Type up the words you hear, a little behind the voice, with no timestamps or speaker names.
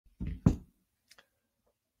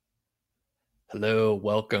Hello,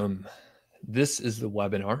 welcome. This is the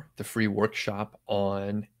webinar, the free workshop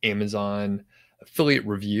on Amazon affiliate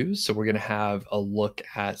reviews. So we're going to have a look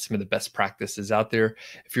at some of the best practices out there.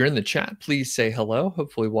 If you're in the chat, please say hello.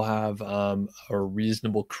 Hopefully we'll have a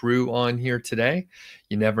reasonable crew on here today.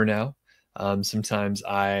 You never know. Sometimes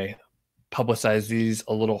I publicize these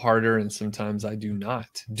a little harder and sometimes I do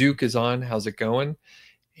not. Duke is on. How's it going?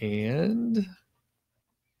 And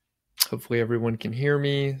hopefully everyone can hear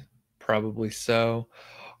me. Probably so.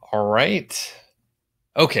 All right.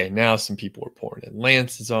 Okay, now some people are pouring in.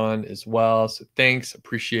 Lance is on as well, so thanks,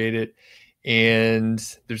 appreciate it. And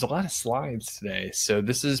there's a lot of slides today, so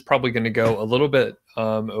this is probably going to go a little bit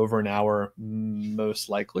over an hour, most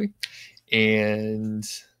likely. And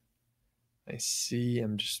I see,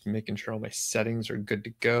 I'm just making sure all my settings are good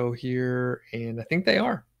to go here, and I think they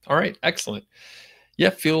are. All right, excellent. Yeah,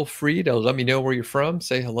 feel free to let me know where you're from.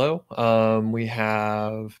 Say hello. We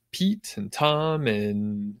have Pete and Tom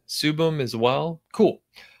and Subham as well. Cool.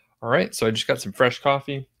 All right, so I just got some fresh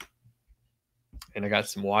coffee and I got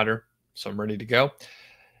some water, so I'm ready to go.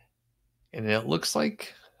 And it looks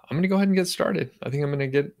like I'm going to go ahead and get started. I think I'm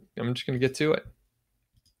just going to get to it.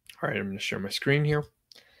 All right, I'm going to share my screen here.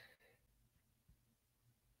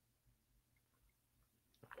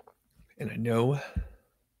 And I know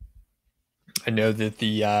that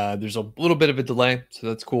there's a little bit of a delay, so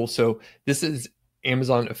that's cool. So this is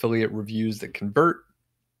Amazon affiliate reviews that convert.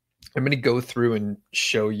 I'm going to go through and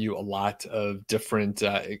show you a lot of different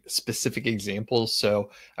specific examples.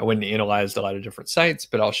 So I went and analyzed a lot of different sites,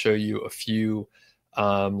 but I'll show you a few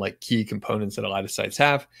like key components that a lot of sites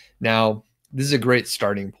have. Now, this is a great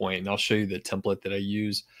starting point, and I'll show you the template that I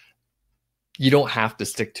use. You don't have to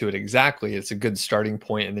stick to it exactly. It's a good starting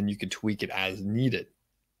point, and then you can tweak it as needed.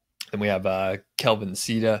 Then we have Kelvin,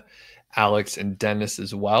 Sita, Alex, and Dennis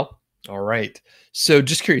as well. All right. So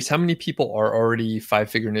just curious, how many people are already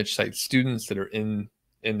five-figure niche site students that are in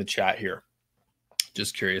the chat here?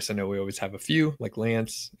 Just curious. I know we always have a few, like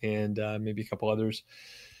Lance and maybe a couple others.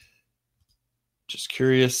 Just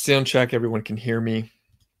curious. Sound check. Everyone can hear me.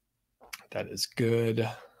 That is good.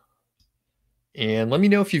 And let me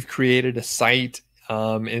know if you've created a site.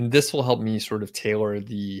 And this will help me sort of tailor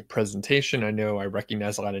the presentation. I know I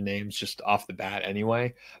recognize a lot of names just off the bat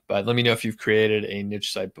anyway, but let me know if you've created a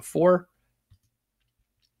niche site before.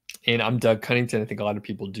 And I'm Doug Cunnington. I think a lot of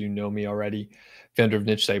people do know me already. Founder of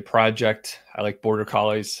Niche Site Project. I like border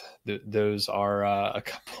collies. Those are a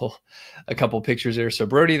couple pictures there. So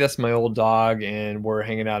Brody, that's my old dog, and we're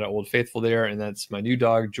hanging out at Old Faithful there. And that's my new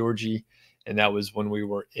dog, Georgie. And that was when we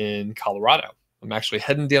were in Colorado. I'm actually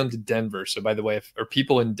heading down to Denver. So by the way, are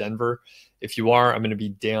people in Denver? If you are, I'm going to be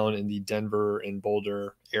down in the Denver and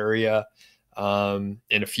Boulder area in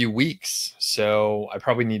a few weeks. So I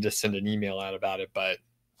probably need to send an email out about it, but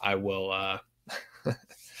I will,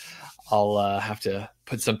 I'll have to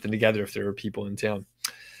put something together if there are people in town.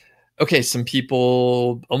 Okay, some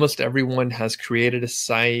people, almost everyone has created a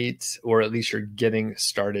site, or at least you're getting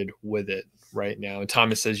started with it right now. And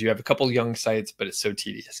Thomas says you have a couple of young sites, but it's so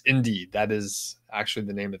tedious. Indeed, that is actually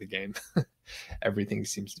the name of the game. Everything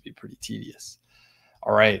seems to be pretty tedious.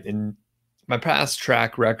 All right, and my past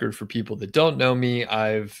track record for people that don't know me,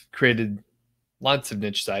 I've created lots of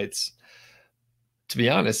niche sites. To be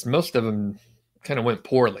honest, most of them kind of went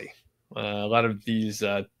poorly. A lot of these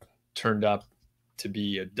turned up to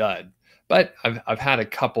be a dud, but I've had a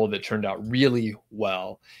couple that turned out really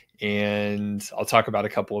well, and I'll talk about a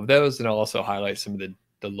couple of those, and I'll also highlight some of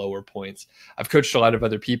the lower points. I've coached a lot of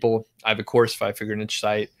other people. I have a course, 5-figure niche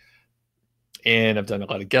site, and I've done a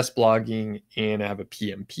lot of guest blogging, and I have a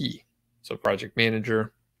PMP, so project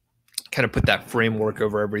manager, kind of put that framework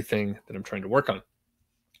over everything that I'm trying to work on.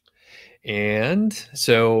 And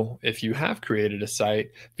so if you have created a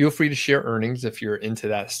site, feel free to share earnings if you're into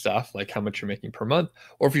that stuff, like how much you're making per month,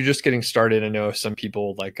 or if you're just getting started. I know some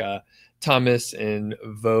people like Thomas and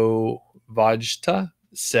Vojta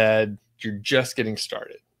said you're just getting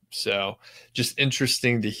started. So just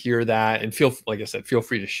interesting to hear that, and like I said, feel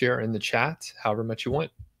free to share in the chat however much you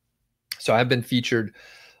want. So I've been featured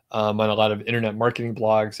on a lot of internet marketing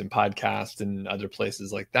blogs and podcasts and other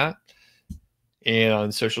places like that, and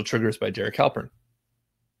on Social Triggers by Derek Halpern.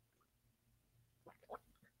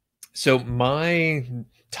 So my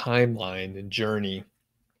timeline and journey,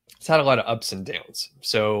 it's had a lot of ups and downs.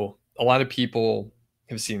 So a lot of people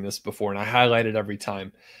have seen this before, and I highlight it every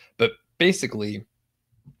time. But basically,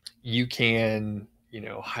 you can,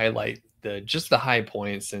 highlight just the high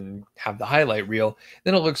points and have the highlight reel.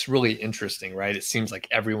 Then it looks really interesting, right? It seems like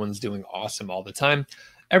everyone's doing awesome all the time.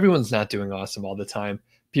 Everyone's not doing awesome all the time.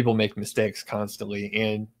 People make mistakes constantly,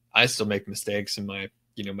 and I still make mistakes in my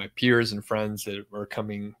my peers and friends that are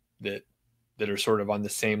coming that are sort of on the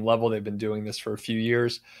same level. They've been doing this for a few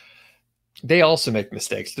years. They also make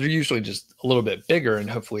mistakes. They're usually just a little bit bigger, and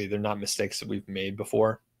hopefully they're not mistakes that we've made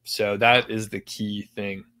before. So that is the key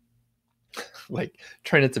thing. Like,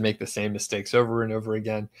 try not to make the same mistakes over and over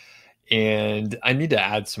again. And I need to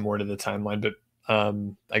add some more to the timeline, but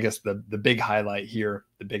I guess the big highlight here,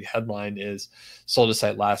 the big headline is sold a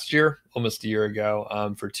site last year, almost a year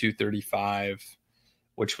ago, for $235,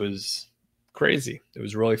 which was crazy. It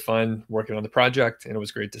was really fun working on the project, and it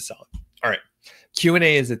was great to sell it. All right,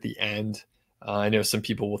 Q&A is at the end. I know some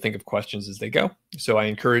people will think of questions as they go, so I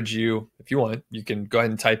encourage you, if you want, you can go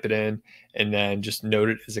ahead and type it in and then just note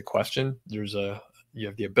it as a question. You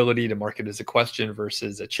have the ability to mark it as a question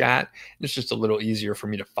versus a chat. And it's just a little easier for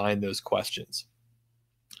me to find those questions.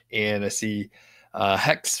 And I see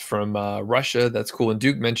Hex from Russia. That's cool. And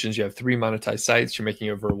Duke mentions you have 3 monetized sites. You're making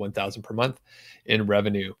over 1,000 per month in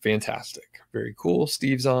revenue. Fantastic. Very cool.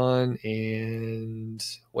 Steve's on. And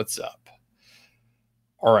what's up?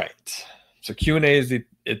 All right. So Q&A is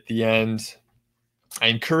at the end. I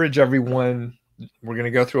encourage everyone. We're going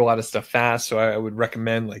to go through a lot of stuff fast. So I would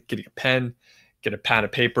recommend like getting a pen, get a pad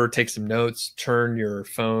of paper, take some notes, turn your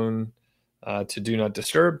phone to do not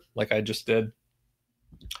disturb like I just did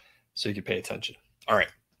so you can pay attention. All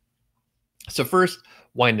right. So first,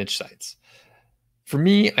 why niche sites? For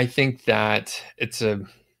me, I think that it's a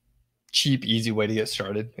cheap, easy way to get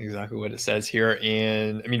started, exactly what it says here.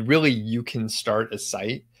 And I mean, really, you can start a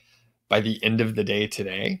site by the end of the day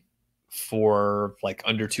today for like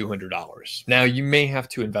under $200. Now, you may have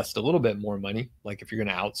to invest a little bit more money, like if you're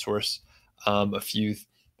going to outsource a few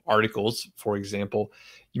articles, for example,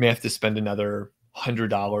 you may have to spend another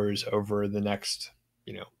 $100 over the next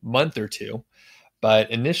month or two.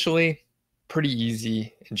 But initially, pretty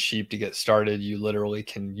easy and cheap to get started. You literally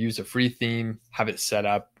can use a free theme, have it set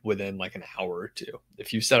up within like an hour or two.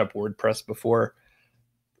 If you set up WordPress before,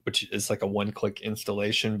 which is like a one-click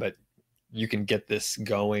installation, but you can get this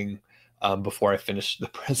going before I finish the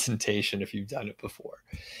presentation if you've done it before.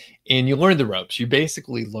 And you learn the ropes. You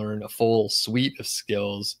basically learn a full suite of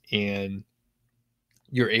skills, and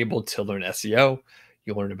you're able to learn SEO.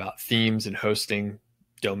 You learn about themes and hosting,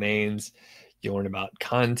 domains. You learn about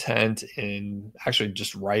content and actually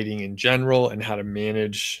just writing in general and how to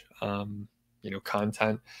manage,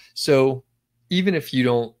 content. So even if you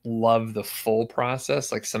don't love the full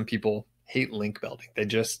process, like some people hate link building, they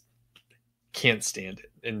just can't stand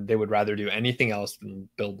it, and they would rather do anything else than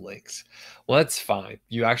build links. Well, that's fine.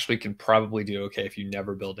 You actually can probably do okay if you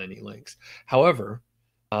never build any links. However,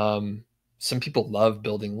 some people love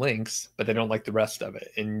building links, but they don't like the rest of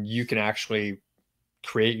it. And you can actually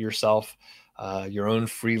create yourself your own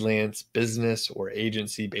freelance business or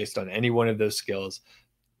agency based on any one of those skills,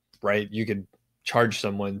 right? You could charge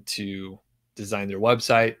someone to design their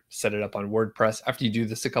website, set it up on WordPress. After you do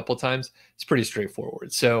this a couple of times, it's pretty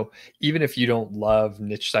straightforward. So even if you don't love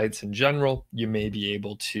niche sites in general, you may be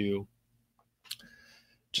able to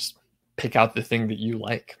just pick out the thing that you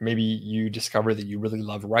like. Maybe you discover that you really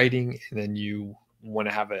love writing, and then you want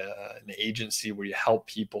to have an agency where you help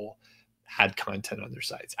people add content on their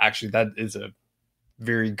sites. Actually, that is a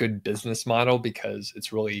very good business model because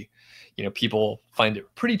it's really, people find it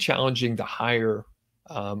pretty challenging to hire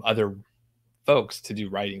other folks to do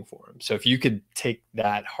writing for them. So if you could take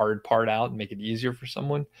that hard part out and make it easier for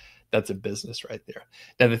someone, that's a business right there.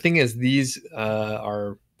 Now, the thing is, these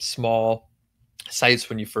are small sites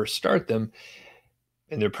when you first start them,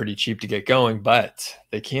 and they're pretty cheap to get going, but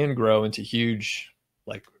they can grow into huge,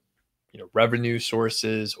 like, revenue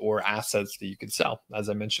sources or assets that you could sell. As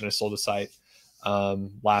I mentioned, I sold a site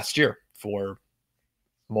last year for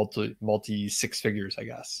multi 6 figures, I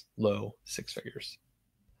guess, low 6 figures.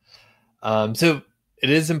 So it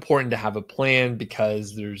is important to have a plan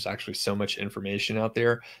because there's actually so much information out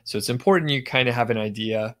there. So it's important you kind of have an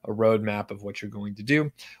idea, a roadmap of what you're going to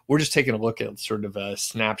do. We're just taking a look at sort of a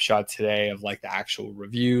snapshot today of like the actual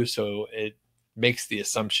review. So it makes the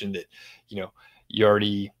assumption that, you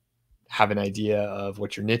already have an idea of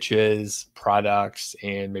what your niche is, products,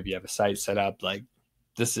 and maybe you have a site set up. Like,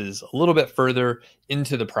 this is a little bit further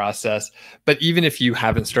into the process. But even if you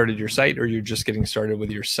haven't started your site or you're just getting started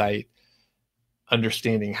with your site,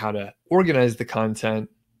 understanding how to organize the content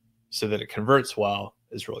so that it converts well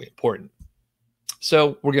is really important.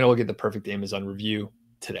 So we're going to look at the perfect Amazon review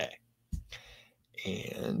today.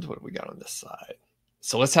 And what do we got on this side?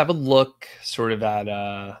 So let's have a look sort of at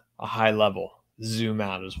a high level. Zoom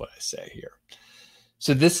out is what I say here.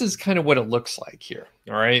 So this is kind of what it looks like here.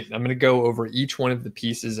 All right. I'm going to go over each one of the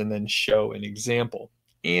pieces and then show an example.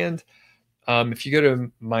 And If you go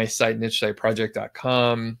to my site,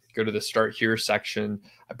 nichesiteproject.com, go to the Start Here section,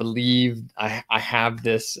 I believe I have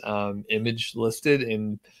this image listed,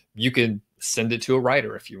 and you can send it to a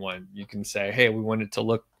writer if you want. You can say, hey, we want it to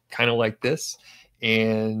look kind of like this,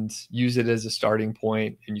 and use it as a starting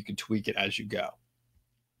point, and you can tweak it as you go.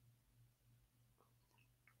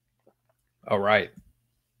 All right.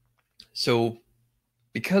 So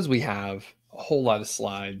because we have a whole lot of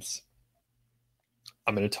slides,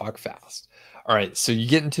 I'm going to talk fast. All right, so you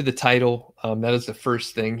get into the title. That is the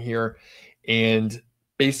first thing here. And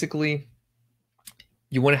basically,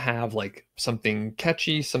 you want to have like something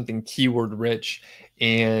catchy, something keyword rich.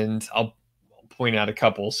 And I'll point out a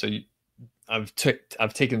couple. So I've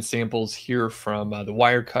taken samples here from the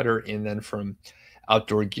Wirecutter and then from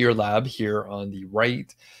Outdoor Gear Lab here on the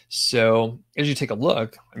right. So as you take a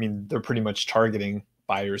look, I mean, they're pretty much targeting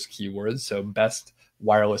buyers' keywords. So best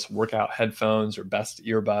wireless workout headphones or best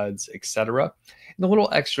earbuds, etc. And the little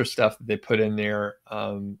extra stuff that they put in there,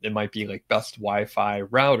 it might be like best Wi-Fi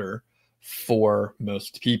router for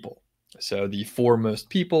most people. So the for most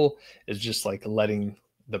people is just like letting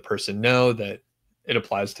the person know that it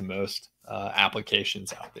applies to most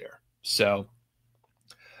applications out there. So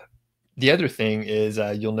the other thing is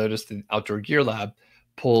you'll notice the Outdoor Gear Lab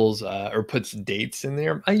pulls or puts dates in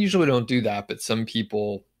there. I usually don't do that, but some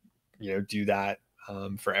people, do that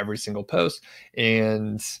for every single post,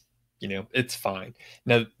 and it's fine.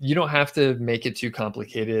 Now you don't have to make it too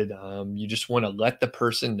complicated. You just want to let the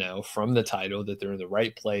person know from the title that they're in the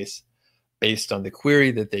right place based on the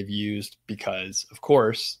query that they've used, because of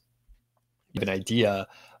course you have an idea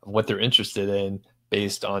of what they're interested in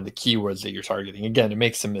based on the keywords that you're targeting. Again, to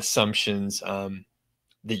make some assumptions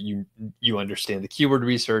that you understand the keyword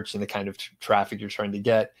research and the kind of traffic you're trying to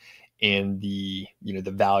get, and the the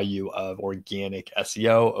value of organic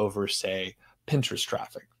SEO over, say, Pinterest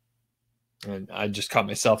traffic. And I just caught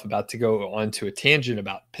myself about to go onto a tangent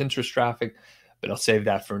about Pinterest traffic, but I'll save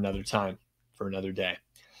that for another time, for another day.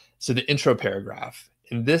 So the intro paragraph.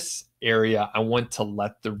 In this area, I want to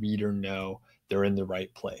let the reader know they're in the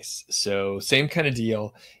right place. So same kind of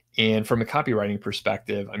deal. And from a copywriting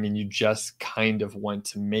perspective, I mean, you just kind of want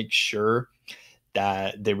to make sure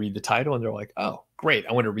that they read the title and they're like, oh, great,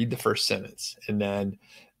 I want to read the first sentence. And then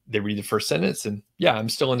they read the first sentence and yeah, I'm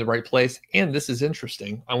still in the right place. And this is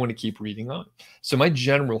interesting. I want to keep reading on. So my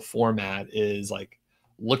general format is like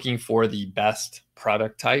looking for the best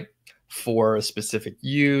product type for a specific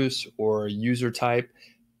use or user type.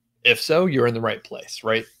 If so, you're in the right place,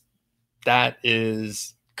 right? That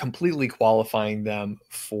is completely qualifying them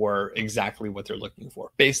for exactly what they're looking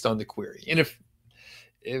for based on the query. And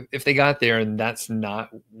if they got there and that's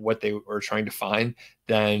not what they were trying to find,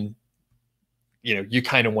 then you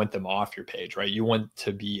kind of want them off your page, right? You want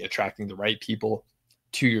to be attracting the right people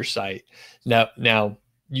to your site. Now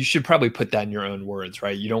you should probably put that in your own words,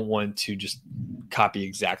 right? You don't want to just copy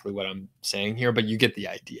exactly what I'm saying here, but you get the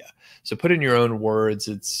idea. So put in your own words.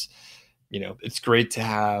 It's great to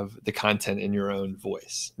have the content in your own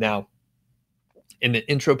voice. Now, in the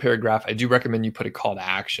intro paragraph, I do recommend you put a call to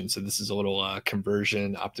action. So this is a little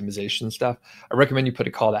conversion optimization stuff. I recommend you put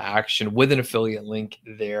a call to action with an affiliate link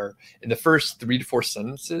there in the first 3 to 4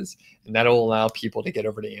 sentences, and that'll allow people to get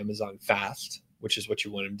over to Amazon fast, which is what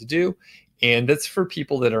you want them to do. And that's for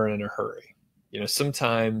people that are in a hurry.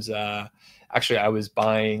 Sometimes, actually, I was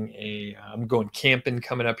buying I'm going camping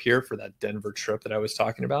coming up here for that Denver trip that I was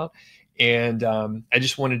talking about. And I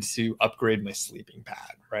just wanted to upgrade my sleeping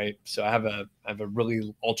pad, right? So I have a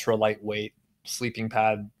really ultra lightweight sleeping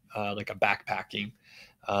pad, like a backpacking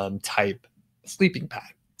type sleeping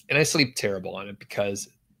pad. And I sleep terrible on it because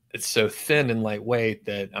it's so thin and lightweight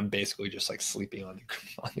that I'm basically just like sleeping on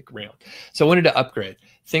the ground. So I wanted to upgrade.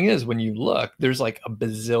 Thing is, when you look, there's like a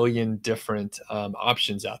bazillion different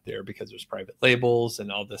options out there because there's private labels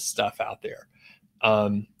and all this stuff out there.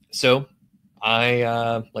 So I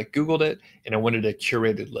Googled it and I wanted a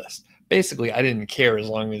curated list. Basically, I didn't care as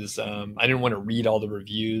long as I didn't want to read all the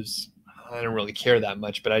reviews. I don't really care that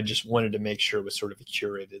much, but I just wanted to make sure it was sort of a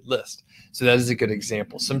curated list. So that is a good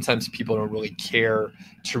example. Sometimes people don't really care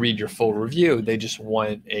to read your full review. They just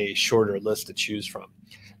want a shorter list to choose from.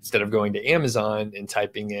 Instead of going to Amazon and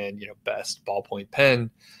typing in, best ballpoint pen,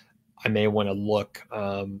 I may want to look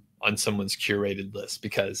on someone's curated list,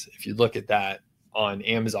 because if you look at that on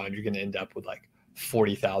Amazon, you're going to end up with like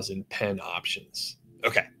 40,000 pen options.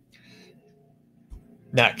 Okay.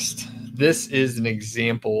 Next, this is an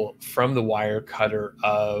example from the Wirecutter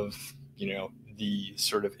of, the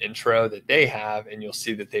sort of intro that they have, and you'll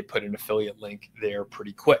see that they put an affiliate link there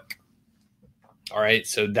pretty quick. All right,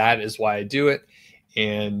 so that is why I do it.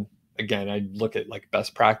 And again, I look at like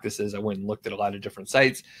best practices. I went and looked at a lot of different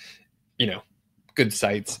sites. Good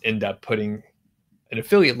sites end up putting an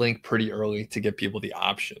affiliate link pretty early to give people the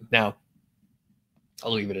option. Now,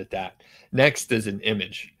 I'll leave it at that. Next is an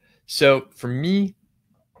image. So for me,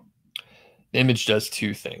 the image does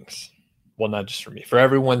two things. Well, not just for me. For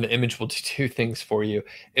everyone, the image will do two things for you.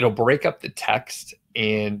 It'll break up the text,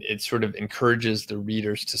 and it sort of encourages the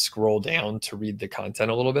readers to scroll down to read the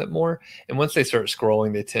content a little bit more. And once they start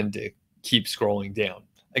scrolling, they tend to keep scrolling down.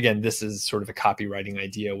 Again, this is sort of a copywriting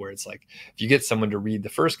idea where it's like, if you get someone to read the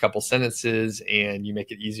first couple sentences and you make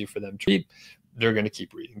it easy for them to read, they're going to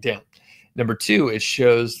keep reading down. Number two, it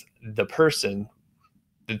shows the person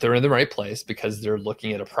that they're in the right place because they're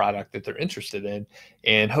looking at a product that they're interested in.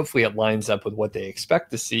 And hopefully it lines up with what they expect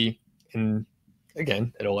to see. And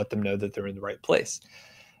again, it'll let them know that they're in the right place.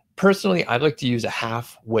 Personally, I'd like to use a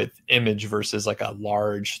half width image versus like a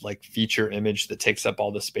large like feature image that takes up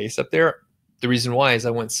all the space up there. The reason why is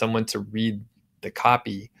I want someone to read the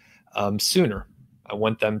copy sooner. I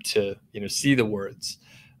want them to, see the words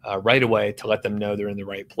right away to let them know they're in the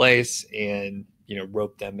right place and,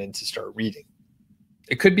 rope them in to start reading.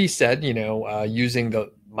 It could be said, using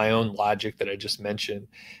my own logic that I just mentioned,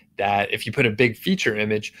 that if you put a big feature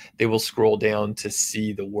image, they will scroll down to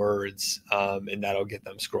see the words, and that'll get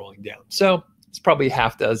them scrolling down. So it's probably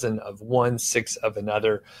half dozen of one, 6 of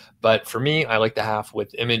another. But for me, I like the half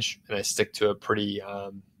width image, and I stick to it pretty,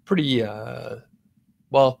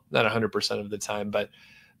 well, not 100% of the time, but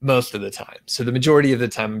most of the time. So the majority of the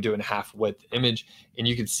time I'm doing a half width image, and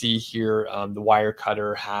you can see here the wire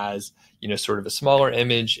cutter has, sort of a smaller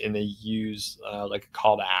image, and they use like a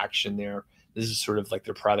call to action there. This is sort of like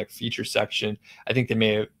their product feature section. I think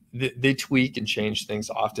they tweak and change things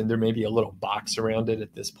often. There may be a little box around it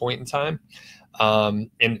at this point in time.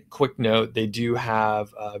 And quick note, they do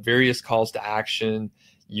have various calls to action.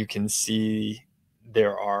 You can see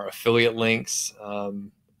there are affiliate links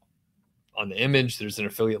on the image. There's an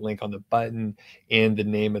affiliate link on the button, and the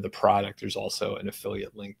name of the product, there's also an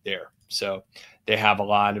affiliate link there. So they have a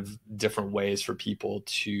lot of different ways for people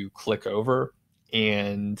to click over.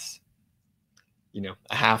 And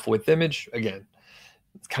a half width image, again,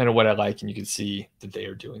 it's kind of what I like, and you can see that they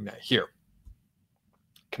are doing that here.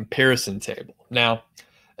 Comparison table. Now,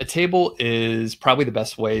 a table is probably the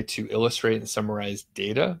best way to illustrate and summarize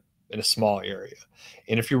data in a small area.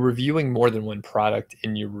 And if you're reviewing more than one product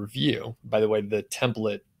in your review, by the way, the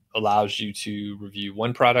template allows you to review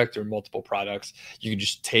one product or multiple products. You can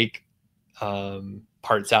just take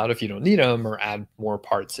parts out if you don't need them, or add more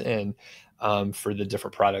parts in for the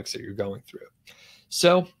different products that you're going through.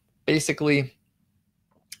 So basically,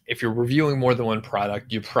 if you're reviewing more than one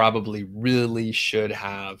product, you probably really should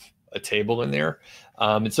have a table in there.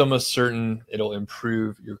 It's almost certain it'll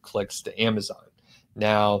improve your clicks to Amazon.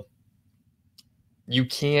 Now, you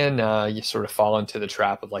can you sort of fall into the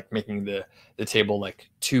trap of like making the table like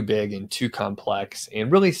too big and too complex, and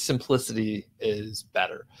really simplicity is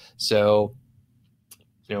better. So,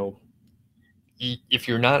 if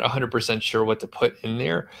you're not 100% sure what to put in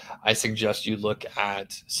there, I suggest you look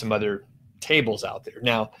at some other tables out there.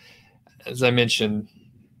 Now, as I mentioned,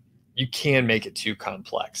 you can make it too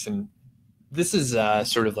complex, and this is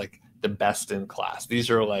sort of like the best in class. These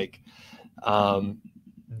are like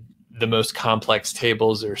the most complex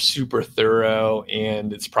tables. Are super thorough,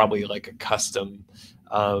 and it's probably like a custom,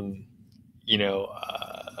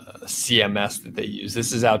 CMS that they use.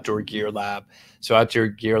 This is Outdoor Gear Lab. So Outdoor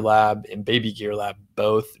Gear Lab and Baby Gear Lab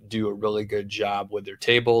both do a really good job with their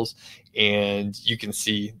tables, and you can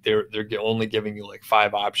see they're only giving you like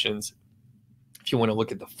 5 options. If you want to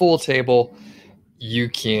look at the full table, you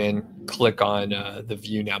can click on the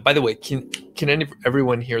view now. By the way, can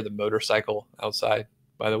everyone hear the motorcycle outside?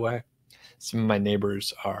 By the way, some of my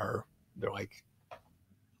neighbors they're like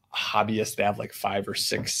hobbyists. They have like 5 or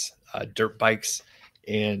 6 dirt bikes,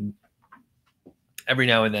 and every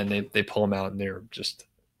now and then they pull them out, and they're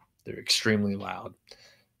extremely loud.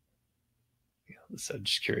 So I'm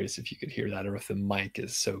just curious if you could hear that, or if the mic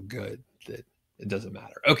is so good that it doesn't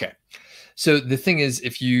matter. Okay. So the thing is,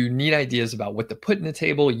 if you need ideas about what to put in a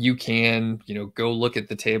table, you can, go look at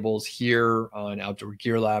the tables here on Outdoor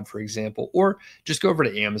Gear Lab, for example, or just go over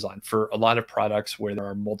to Amazon. For a lot of products where there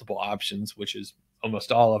are multiple options, which is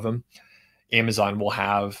almost all of them, Amazon will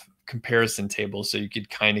have comparison tables, so you could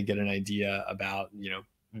kind of get an idea about,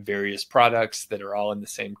 various products that are all in the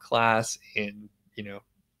same class, and,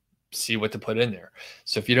 see what to put in there.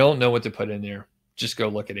 So if you don't know what to put in there, just go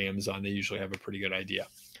look at Amazon. They usually have a pretty good idea.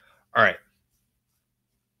 All right.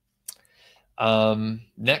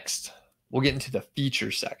 Next, we'll get into the feature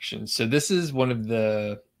section. So this is one of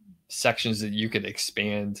the sections that you could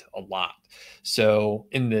expand a lot. So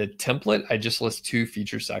in the template, I just list 2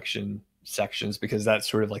 feature sections because that's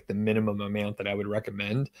sort of like the minimum amount that I would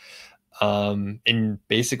recommend. And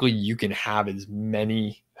basically you can have as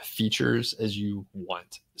many features as you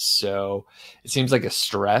want. So it seems like a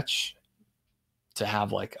stretch to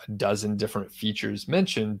have like a dozen different features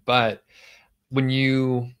mentioned, but when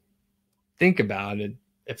you think about it,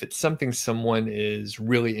 if it's something someone is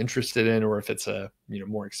really interested in, or if it's a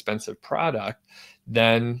more expensive product,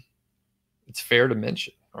 then it's fair to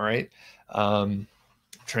mention. All right. I'm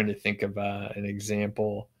trying to think of an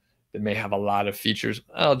example that may have a lot of features.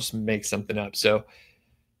 I'll just make something up. So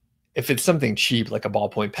if it's something cheap like a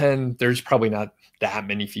ballpoint pen, there's probably not that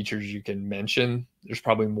many features you can mention. There's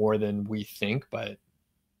probably more than we think, but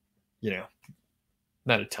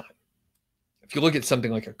not a ton. If you look at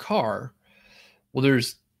something like a car, well,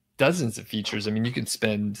 there's dozens of features. I mean, you could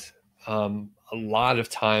spend a lot of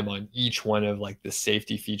time on each one of like the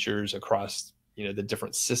safety features across the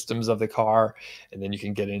different systems of the car, and then you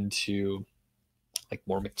can get into like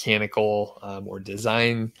more mechanical or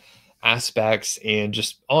design aspects, and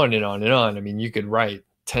just on and on and on. I mean, you could write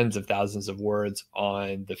tens of thousands of words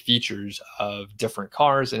on the features of different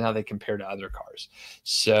cars and how they compare to other cars.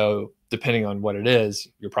 So depending on what it is,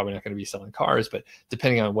 you're probably not going to be selling cars, but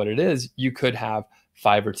depending on what it is, you could have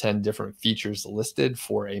 5 or 10 different features listed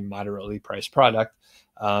for a moderately priced product,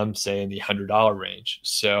 say in the $100 range.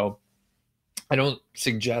 So I don't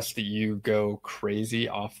suggest that you go crazy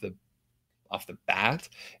off the bat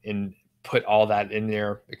and put all that in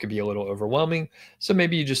there. It could be a little overwhelming. So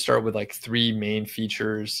maybe you just start with like 3 main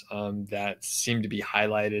features that seem to be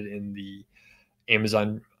highlighted in the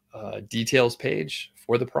Amazon details page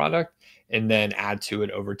for the product, and then add to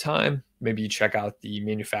it over time. Maybe you check out the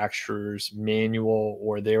manufacturer's manual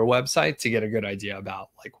or their website to get a good idea about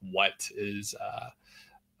like what is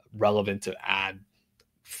relevant to add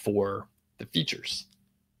for the features.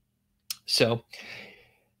 So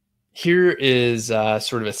here is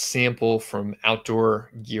sort of a sample from Outdoor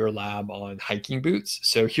Gear Lab on hiking boots.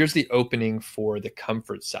 So here's the opening for the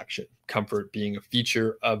comfort section, comfort being a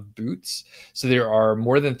feature of boots. So there are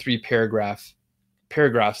more than 3 paragraphs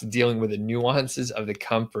dealing with the nuances of the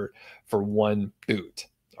comfort for one boot.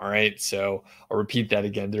 All right, so I'll repeat that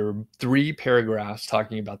again. There are 3 paragraphs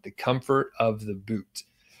talking about the comfort of the boot.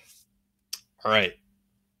 All right,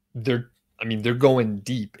 they're going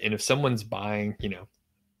deep. And if someone's buying,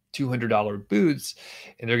 $200 boots,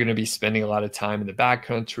 and they're going to be spending a lot of time in the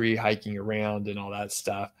backcountry, hiking around and all that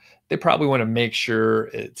stuff, they probably want to make sure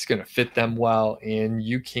it's going to fit them well. And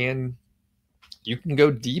you can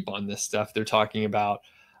go deep on this stuff. They're talking about,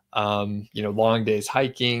 long days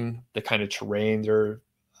hiking, the kind of terrain they're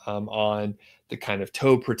on, the kind of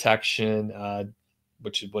toe protection,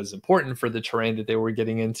 which was important for the terrain that they were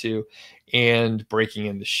getting into, and breaking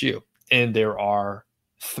in the shoe. And there are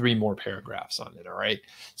 3 more paragraphs on it. All right.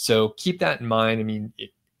 So keep that in mind. I mean,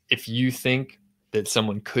 if you think that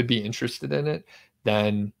someone could be interested in it,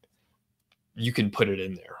 then you can put it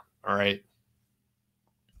in there. All right.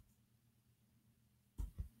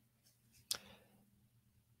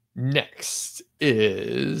 Next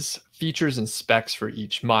is features and specs for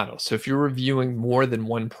each model. So if you're reviewing more than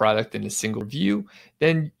one product in a single review,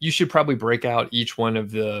 then you should probably break out each one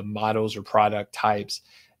of the models or product types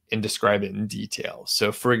and describe it in detail.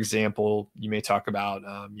 So for example, you may talk about,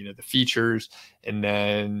 the features, and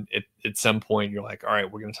then at some point you're like, all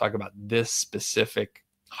right, we're going to talk about this specific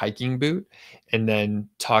hiking boot, and then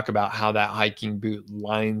talk about how that hiking boot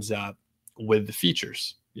lines up with the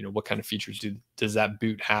features. What kind of features does that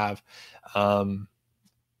boot have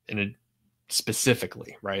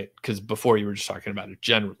specifically, right? Because before you were just talking about it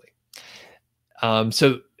generally.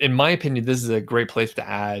 So in my opinion, this is a great place to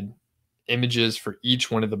add images for each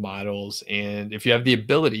one of the models. And if you have the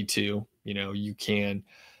ability to, you can,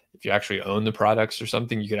 if you actually own the products or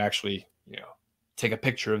something, you could actually, take a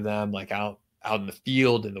picture of them like out in the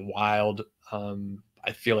field, in the wild.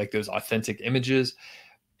 I feel like those authentic images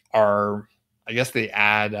are, I guess they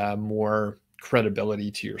add more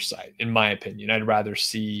credibility to your site. In my opinion, I'd rather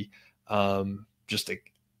see just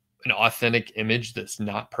an authentic image that's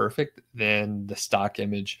not perfect than the stock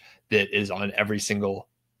image that is on every single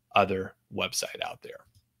other website out there.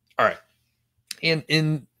 All right. And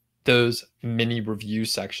in those mini review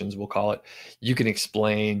sections, we'll call it, you can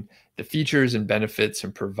explain the features and benefits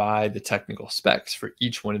and provide the technical specs for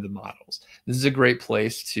each one of the models. This is a great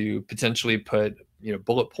place to potentially put,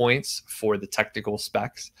 bullet points for the technical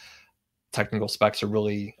specs. Technical specs are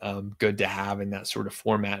really good to have in that sort of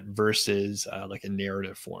format versus like a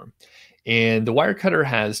narrative form. And the Wirecutter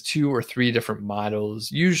has 2 or 3 different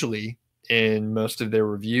models, usually in most of their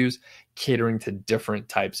reviews, catering to different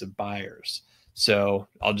types of buyers. So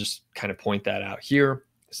I'll just kind of point that out here.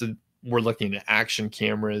 So we're looking at action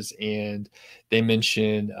cameras, and they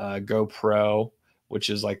mention GoPro, which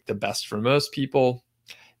is like the best for most people.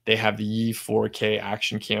 They have the Yi 4K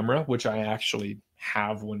action camera, which I actually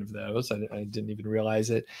have one of those. I didn't even realize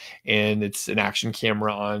it. And it's an action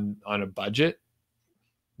camera on a budget,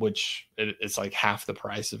 which it's like half the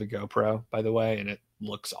price of a GoPro, by the way, and it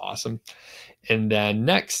looks awesome. And then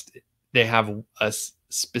next, they have a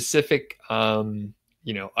specific,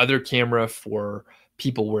 other camera for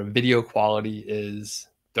people where video quality is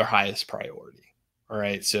their highest priority. All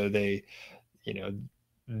right. So they,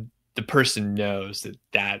 the person knows that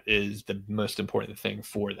that is the most important thing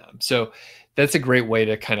for them. So that's a great way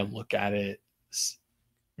to kind of look at it.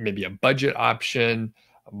 Maybe a budget option,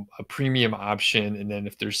 a premium option, and then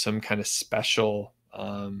if there's some kind of special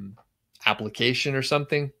application or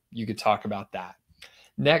something, you could talk about that.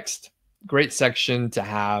 Next, great section to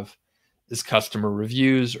have is customer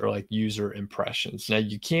reviews or like user impressions. Now,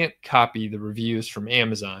 you can't copy the reviews from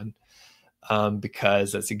Amazon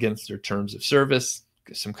because that's against their terms of service.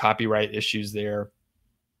 Some copyright issues there.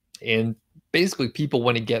 And basically, people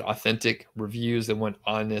want to get authentic reviews. They want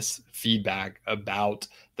honest feedback about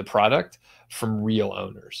the product from real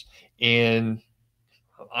owners. And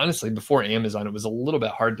honestly, before Amazon, it was a little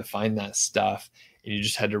bit hard to find that stuff. And you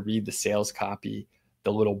just had to read the sales copy,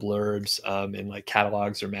 the little blurbs in like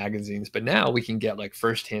catalogs or magazines. But now we can get like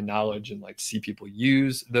firsthand knowledge and like see people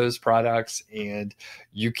use those products. And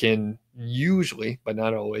you can usually, but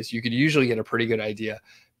not always, you could usually get a pretty good idea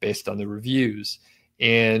based on the reviews.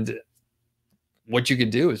 And what you can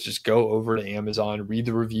do is just go over to Amazon, read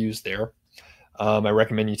the reviews there. I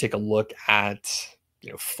recommend you take a look at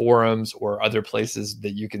forums or other places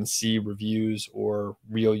that you can see reviews or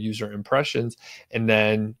real user impressions, and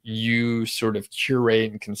then you sort of curate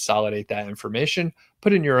and consolidate that information,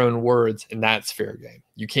 put in your own words, and that's fair game.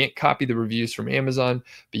 You can't copy the reviews from Amazon,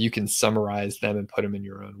 but you can summarize them and put them in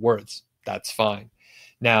your own words. That's fine.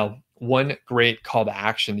 Now, one great call to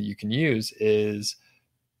action that you can use is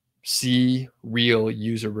see real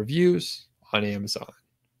user reviews on Amazon.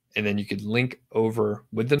 And then you could link over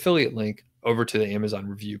with the affiliate link over to the Amazon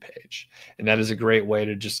review page. And that is a great way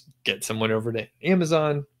to just get someone over to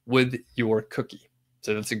Amazon with your cookie.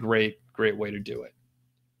 So that's a great way to do it.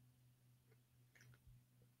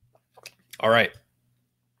 All right.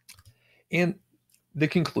 And the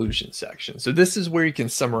conclusion section. So this is where you can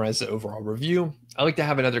summarize the overall review. I like to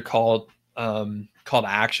have another call to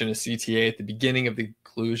action, a CTA, at the beginning of the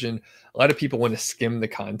conclusion. A lot of people want to skim the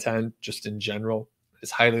content just in general. It's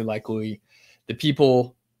highly likely the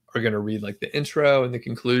people are going to read like the intro and the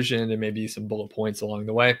conclusion and maybe some bullet points along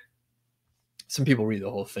the way. Some people read the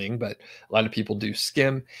whole thing, but a lot of people do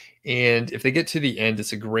skim. And if they get to the end,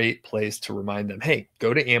 it's a great place to remind them, hey,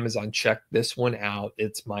 go to Amazon, check this one out.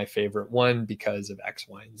 It's my favorite one because of X,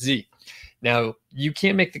 Y, and Z. Now, you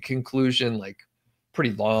can't make the conclusion like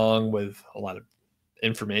pretty long with a lot of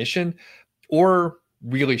information, or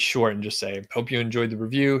really short and just say, hope you enjoyed the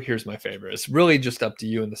review. Here's my favorite. It's really just up to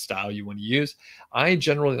you and the style you want to use. I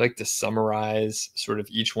generally like to summarize sort of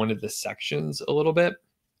each one of the sections a little bit,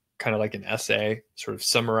 kind of like an essay, sort of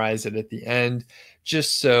summarize it at the end,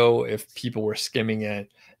 just so if people were skimming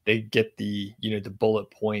it, they get the, the bullet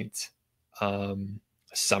point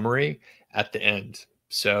summary at the end.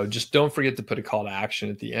 So just don't forget to put a call to action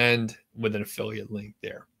at the end with an affiliate link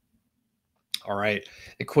there. All right,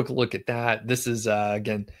 a quick look at that. This is,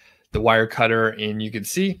 again, the Wirecutter, and you can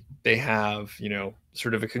see they have,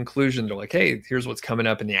 sort of a conclusion. They're like, hey, here's what's coming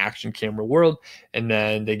up in the action camera world. And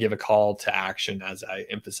then they give a call to action, as I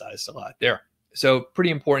emphasized a lot there. So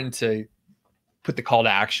pretty important to put the call to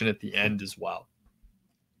action at the end as well.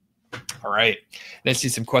 All right, and I see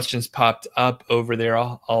some questions popped up over there.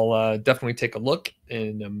 I'll definitely take a look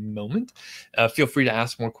in a moment. Feel free to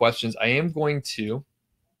ask more questions. I am going to,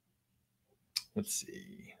 let's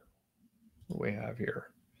see what we have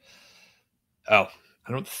here. Oh,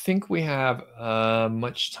 I don't think we have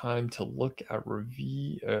much time to look at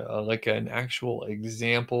review, like an actual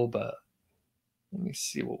example, but let me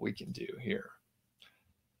see what we can do here.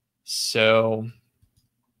 So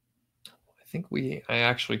I think I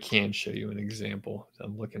actually can show you an example.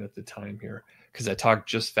 I'm looking at the time here because I talked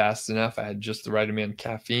just fast enough. I had just the right amount of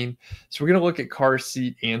caffeine. So we're going to look at car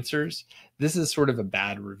seat answers. This is sort of a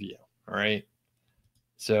bad review. All right.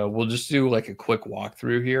 So we'll just do like a quick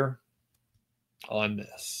walkthrough here on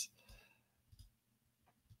this.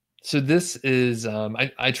 So this is,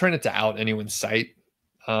 I try not to out anyone's site,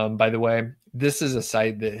 by the way. this is a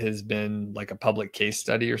site that has been like a public case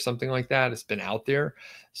study or something like that. It's been out there.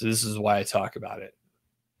 So this is why I talk about it.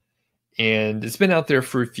 And it's been out there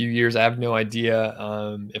for a few years. I have no idea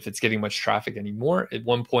if it's getting much traffic anymore. At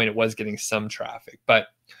one point, it was getting some traffic, but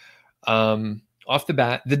off the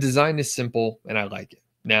bat, the design is simple and I like it.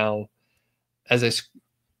 Now, as I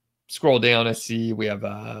scroll down, I see we have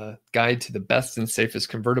a guide to the best and safest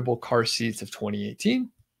convertible car seats of 2018.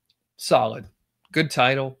 Solid, good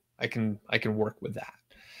title. I can work with that.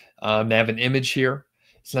 They have an image here.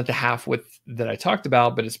 It's not the half width that I talked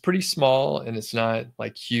about, but it's pretty small and it's not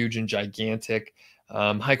like huge and gigantic.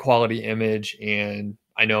 High quality image, and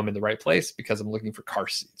I know I'm in the right place because I'm looking for car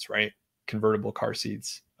seats, right? Convertible car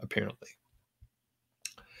seats, apparently.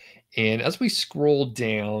 And as we scroll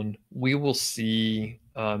down, we will see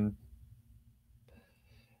sort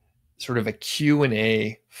of a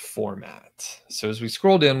Q&A format. So as we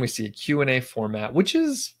scroll down, we see a Q&A format, which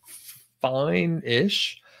is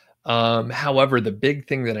fine-ish. However, the big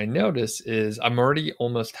thing that I notice is I'm already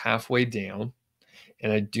almost halfway down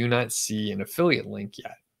and I do not see an affiliate link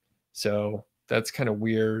yet. So that's kind of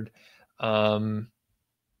weird. The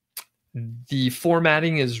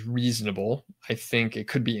formatting is reasonable. I think it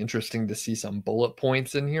could be interesting to see some bullet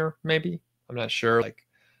points in here, maybe. I'm not sure. Like,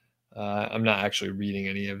 I'm not actually reading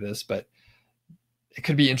any of this, but it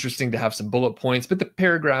could be interesting to have some bullet points, but the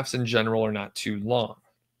paragraphs in general are not too long.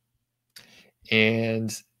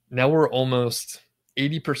 And now we're almost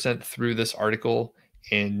 80% through this article,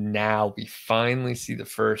 and now we finally see the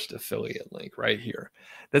first affiliate link right here.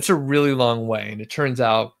 That's a really long way, and it turns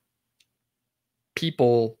out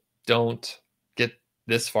people don't get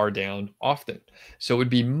this far down often. So it would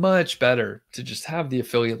be much better to just have the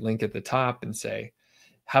affiliate link at the top and say,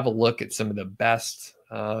 have a look at some of the best,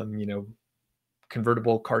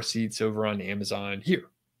 convertible car seats over on Amazon here,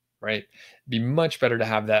 right? It'd be much better to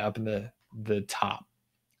have that up in the top.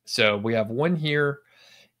 So we have one here,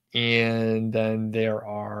 and then there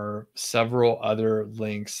are several other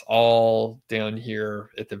links all down here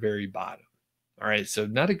at the very bottom. All right, so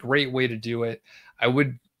not a great way to do it. I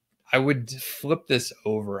would flip this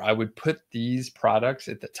over. I would put these products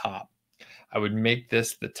at the top. I would make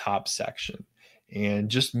this the top section. And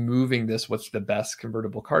just moving this, what's the best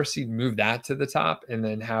convertible car seat, move that to the top, and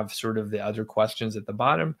then have sort of the other questions at the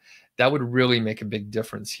bottom. That would really make a big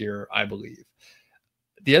difference here, I believe.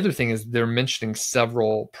 The other thing is they're mentioning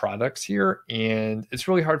several products here, and it's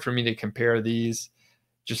really hard for me to compare these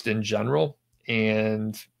just in general.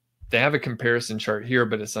 And they have a comparison chart here,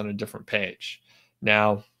 but it's on a different page.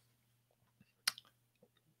 Now,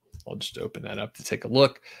 I'll just open that up to take a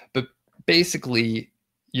look. But basically,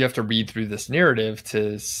 you have to read through this narrative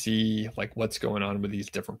to see like what's going on with these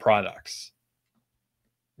different products.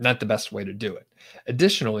 Not the best way to do it.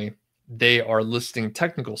 Additionally, they are listing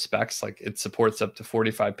technical specs, like it supports up to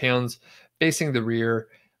 45 pounds facing the rear,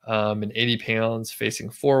 and 80 pounds facing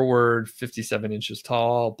forward, 57 inches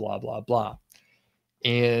tall, blah, blah, blah.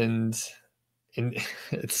 And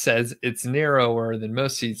it says it's narrower than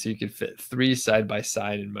most seats, so you could fit 3 side by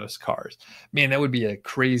side in most cars. Man, that would be a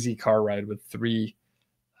crazy car ride with 3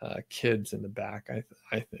 kids in the back,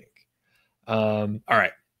 I think. All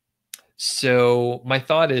right. So my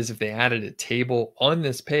thought is if they added a table on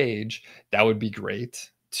this page, that would be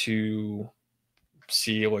great to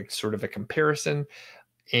see like sort of a comparison.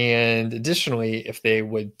 And additionally, if they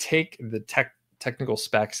would take the technical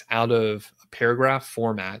specs out of a paragraph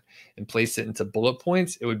format and place it into bullet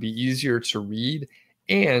points, it would be easier to read.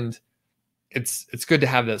 And it's good to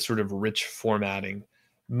have that sort of rich formatting.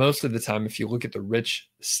 Most of the time, if you look at the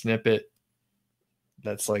rich snippet,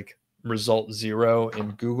 that's like result 0 in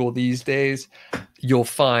Google these days, you'll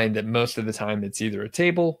find that most of the time it's either a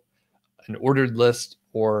table, an ordered list,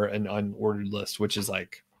 or an unordered list, which is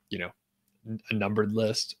like, a numbered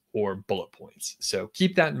list or bullet points. So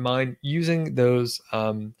keep that in mind. Using those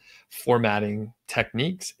formatting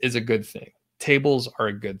techniques is a good thing. Tables are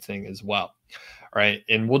a good thing as well. All right,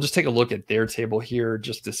 and we'll just take a look at their table here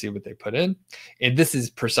just to see what they put in. And this is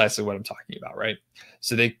precisely what I'm talking about, right?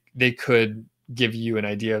 So they could give you an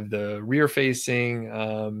idea of the rear facing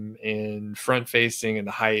and front facing and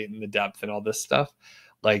the height and the depth and all this stuff,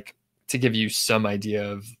 like to give you some idea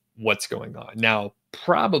of what's going on. Now,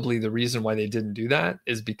 probably the reason why they didn't do that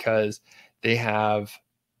is because they have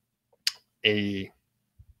a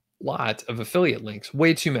lot of affiliate links,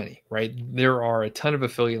 way too many, right? There are a ton of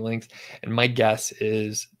affiliate links, and my guess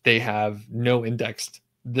is they have no indexed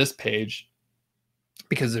this page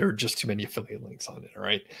because there are just too many affiliate links on it. All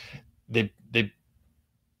right, they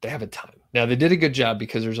have a ton. Now they did a good job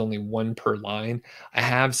because there's only one per line. I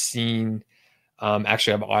have seen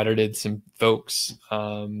Actually, I've audited some folks'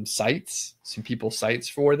 sites, some people's sites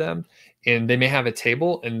for them, and they may have a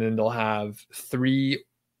table, and then they'll have 3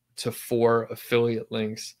 to 4 affiliate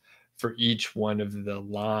links for each one of the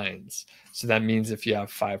lines. So that means if you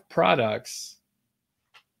have 5 products,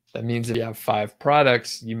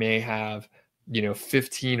 you may have,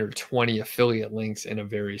 15 or 20 affiliate links in a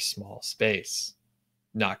very small space.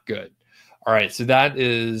 Not good. All right, so that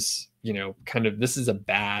is, this is a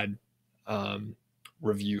bad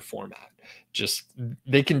review format. Just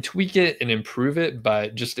they can tweak it and improve it,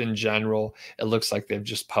 but just in general, it looks like they've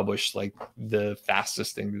just published like the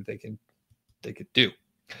fastest thing that they could do.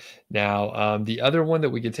 Now, the other one that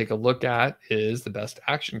we could take a look at is the best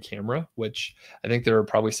action camera, which I think there are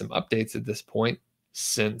probably some updates at this point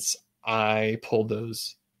since I pulled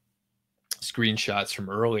those screenshots from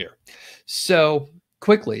earlier. So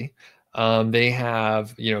quickly, they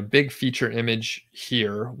have, big feature image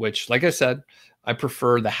here, which, like I said, I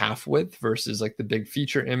prefer the half width versus like the big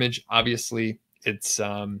feature image. Obviously, it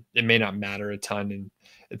may not matter a ton, and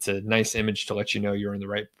it's a nice image to let you know you're in the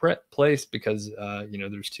right place because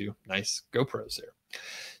there's 2 nice GoPros there.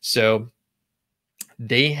 So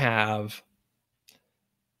they have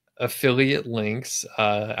affiliate links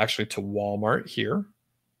actually to Walmart here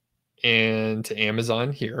and to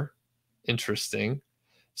Amazon here. Interesting.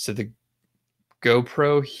 So the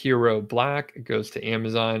GoPro Hero Black goes to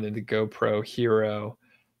Amazon, and the GoPro Hero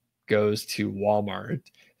goes to Walmart.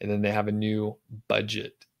 And then they have a new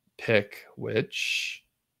budget pick, which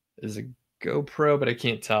is a GoPro, but I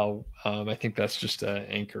can't tell. I think that's just an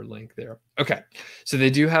anchor link there. Okay, so they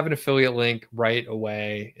do have an affiliate link right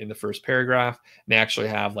away in the first paragraph. And they actually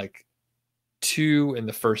have like 2 in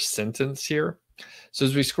the first sentence here. So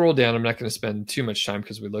as we scroll down, I'm not going to spend too much time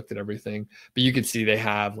because we looked at everything, but you can see they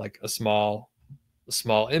have like a small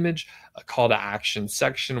image, a call to action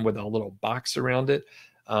section with a little box around it.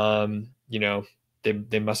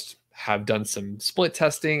 They must have done some split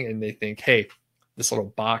testing, and they think, hey, this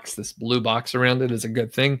little box, this blue box around it is a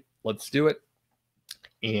good thing. Let's do it.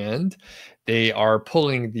 And they are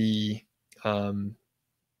pulling the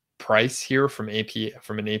price here from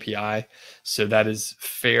an API. So that is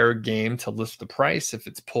fair game to list the price if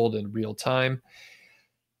it's pulled in real time.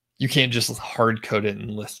 You can't just hard code it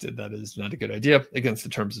and list it. That is not a good idea against the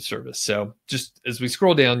terms of service. So just as we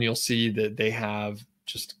scroll down, you'll see that they have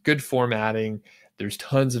just good formatting. There's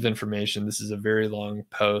tons of information. This is a very long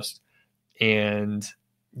post, and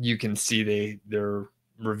you can see they're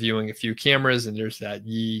reviewing a few cameras, and there's that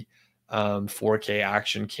Yi 4K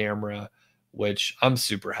action camera, which I'm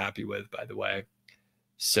super happy with, by the way.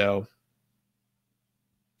 So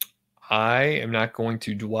I am not going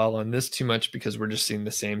to dwell on this too much because we're just seeing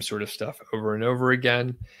the same sort of stuff over and over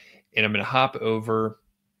again. And I'm going to hop over,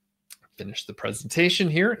 finish the presentation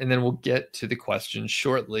here, and then we'll get to the questions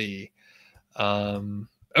shortly.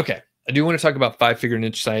 Okay, I do want to talk about Five Figure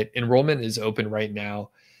Niche Site. Enrollment is open right now.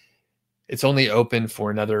 It's only open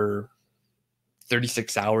for another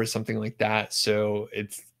 36 hours, something like that. So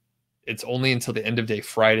it's only until the end of day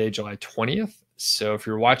Friday, July 20th. So if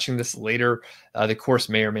you're watching this later, the course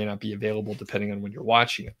may or may not be available depending on when you're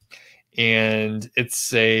watching it. And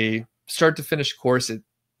it's a start to finish course. It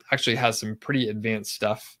actually has some pretty advanced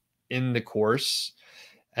stuff in the course.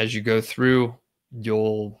 As you go through,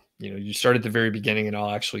 you start at the very beginning, and I'll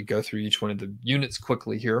actually go through each one of the units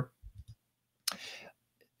quickly here.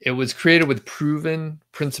 It was created with proven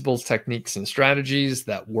principles, techniques, and strategies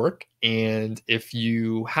that work. And if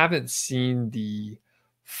you haven't seen the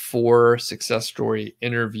 4 success story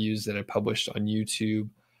interviews that I published on YouTube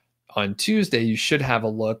on Tuesday, you should have a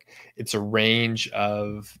look. It's a range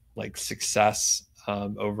of like success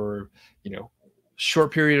over,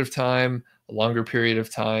 short period of time, a longer period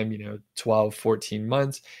of time, 12, 14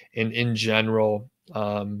 months. And in general,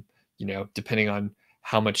 depending on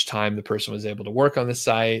how much time the person was able to work on the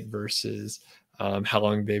site versus how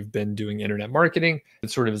long they've been doing internet marketing, it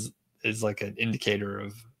sort of is like an indicator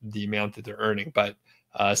of the amount that they're earning. But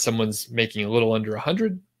someone's making a little under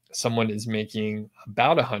 100. Someone is making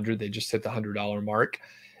about 100. They just hit the $100 mark.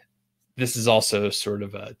 This is also sort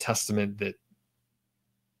of a testament that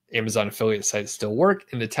Amazon affiliate sites still work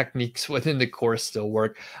and the techniques within the course still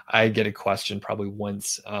work. I get a question probably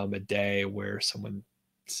once a day where someone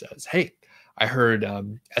says, hey, I heard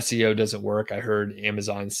SEO doesn't work. I heard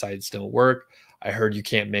Amazon sites don't work. I heard you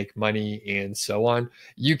can't make money and so on.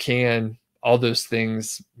 You can. All those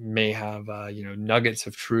things may have nuggets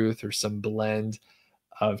of truth or some blend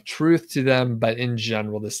of truth to them, but in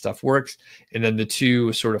general, this stuff works. And then the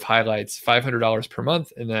 2 sort of highlights $500 per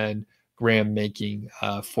month, and then Graham making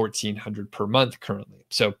 $1,400 per month currently.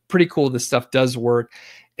 So pretty cool. This stuff does work.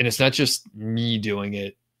 And it's not just me doing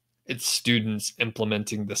it, it's students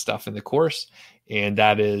implementing the stuff in the course. And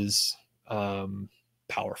that is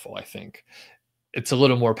powerful, I think. It's a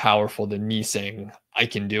little more powerful than me saying I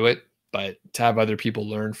can do it, but to have other people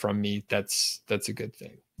learn from me, that's a good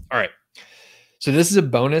thing. All right. So this is a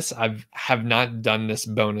bonus. Have not done this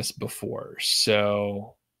bonus before.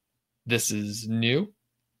 So this is new,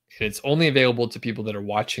 and it's only available to people that are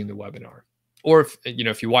watching the webinar. Or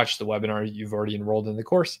if you watch the webinar, you've already enrolled in the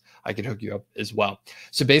course, I can hook you up as well.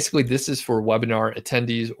 So basically this is for webinar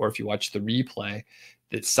attendees, or if you watch the replay,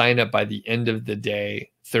 that sign up by the end of the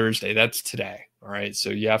day, Thursday. That's today. All right.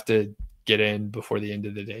 So you have to get in before the end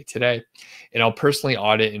of the day today. And I'll personally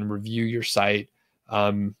audit and review your site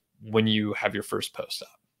when you have your first post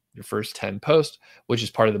up, your first 10 posts, which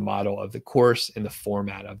is part of the model of the course and the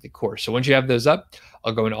format of the course. So once you have those up,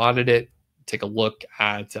 I'll go and audit it, take a look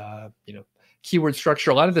at, keyword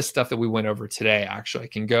structure. A lot of the stuff that we went over today, actually, I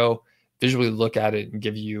can go visually look at it and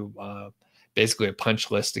give you basically a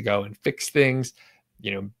punch list to go and fix things,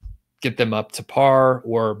 get them up to par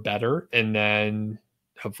or better. And then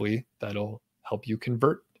hopefully that'll help you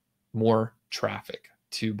convert more traffic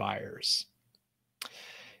to buyers.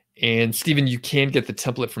 And Stephen, you can get the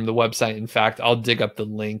template from the website. In fact, I'll dig up the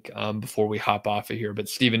link before we hop off of here. But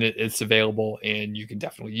Stephen, it's available and you can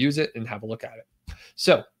definitely use it and have a look at it.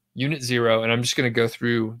 So Unit 0, and I'm just going to go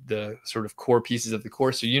through the sort of core pieces of the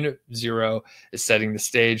course. So Unit 0 is setting the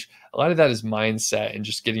stage. A lot of that is mindset and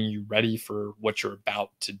just getting you ready for what you're about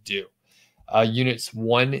to do. Units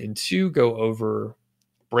 1 and 2 go over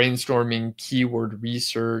brainstorming, keyword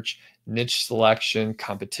research, niche selection,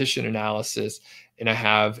 competition analysis, and I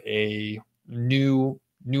have a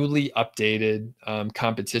newly updated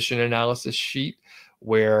competition analysis sheet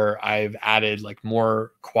where I've added like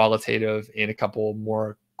more qualitative and a couple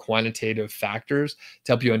more quantitative factors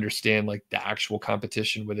to help you understand like the actual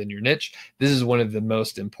competition within your niche. This is one of the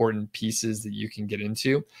most important pieces that you can get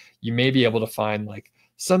into. You may be able to find like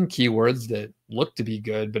some keywords that look to be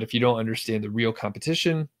good, but if you don't understand the real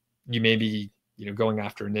competition, you may be going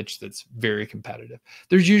after a niche that's very competitive.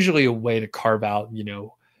 There's usually a way to carve out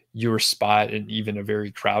your spot in even a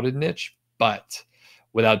very crowded niche, but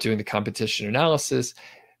without doing the competition analysis,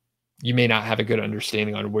 you may not have a good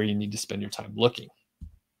understanding on where you need to spend your time looking.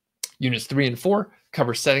 Units 3 and 4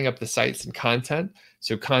 cover setting up the sites and content.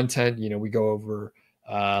 So content, we go over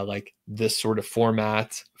like this sort of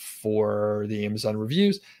format for the Amazon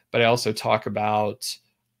reviews, but I also talk about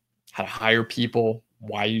how to hire people,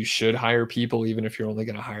 why you should hire people, even if you're only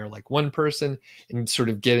going to hire like one person, and sort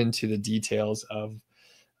of get into the details of,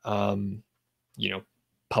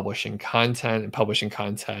 publishing content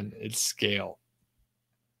at scale.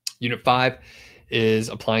 Unit 5 is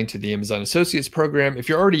applying to the Amazon Associates program. If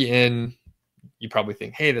you're already in, you probably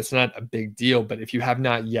think, hey, that's not a big deal. But if you have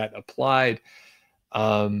not yet applied,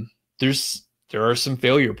 there are some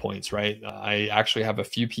failure points, right? I actually have a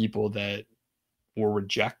few people that were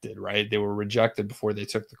rejected, right? They were rejected before they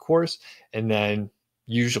took the course. And then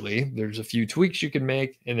usually there's a few tweaks you can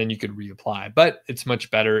make and then you could reapply. But it's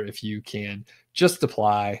much better if you can just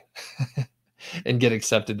apply and get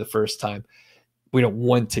accepted the first time. We don't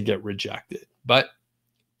want to get rejected. But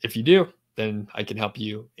if you do, then I can help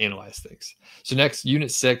you analyze things. So next,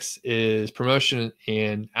 Unit 6 is promotion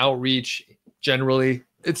and outreach. Generally,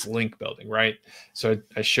 it's link building, right? So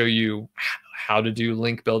I show you how to do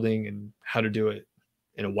link building and how to do it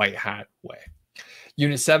in a white hat way.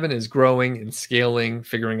 Unit 7 is growing and scaling,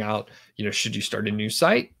 figuring out, should you start a new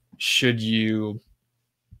site? Should you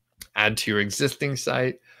add to your existing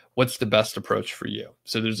site? What's the best approach for you?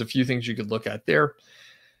 So there's a few things you could look at there.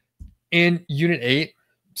 And Unit 8,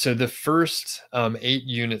 so the first 8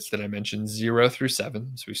 units that I mentioned, 0 through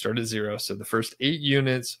 7, so we start at 0. So the first 8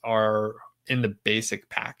 units are in the basic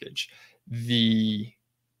package. The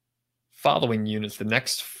following units, the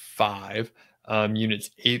next 5, units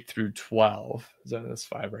 8 through 12, that's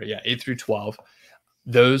 5, right? Yeah, 8 through 12,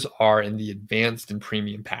 those are in the advanced and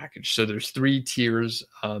premium package. So there's 3 tiers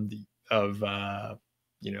of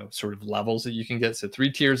sort of levels that you can get. So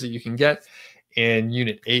 3 tiers that you can get. And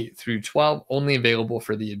unit 8 through 12 only available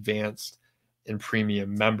for the advanced and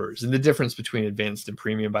premium members. And the difference between advanced and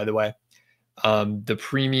premium, by the way, the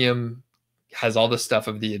premium has all the stuff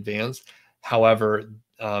of the advanced. However,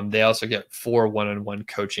 they also get 4 one-on-one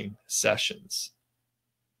coaching sessions.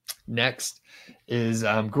 Next is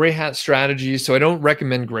gray hat strategies. So I don't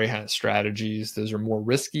recommend gray hat strategies. Those are more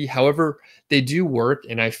risky. However, they do work.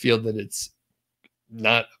 And I feel that it's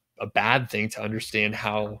not a bad thing to understand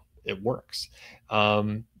how it works.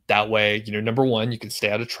 That way, number one, you can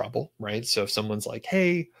stay out of trouble, right? So if someone's like,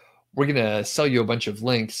 hey, we're going to sell you a bunch of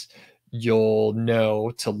links, you'll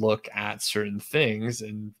know to look at certain things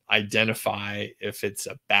and identify if it's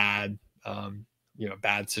a bad,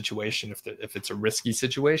 bad situation, if it's a risky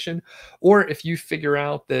situation, or if you figure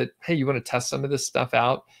out that, hey, you want to test some of this stuff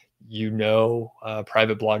out,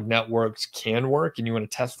 private blog networks can work and you want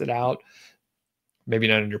to test it out, maybe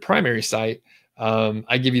not on your primary site.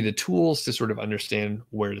 I give you the tools to sort of understand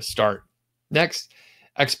where to start. Next,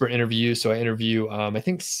 expert interviews. So I interview, I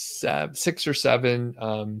think 6 or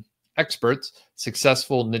 7 experts,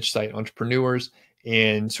 successful niche site entrepreneurs,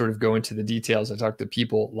 and sort of go into the details. I talk to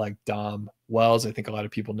people like Dom Wells. I think a lot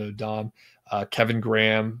of people know Dom. Kevin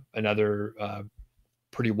Graham, another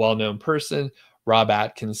pretty well-known person. Rob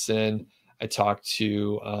Atkinson. I talked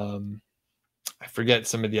to, I forget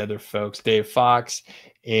some of the other folks, Dave Fox,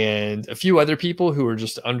 and a few other people who are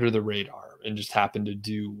just under the radar and just happen to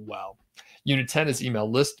do well. Unit 10 is email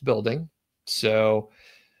list building. So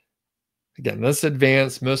again, that's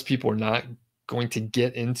advanced. Most people are not going to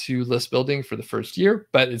get into list building for the first year,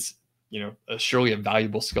 but it's, surely a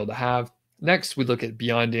valuable skill to have. Next, we look at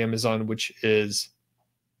Beyond Amazon, which is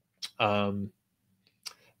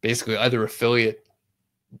basically other affiliate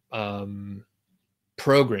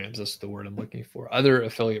programs. That's the word I'm looking for. Other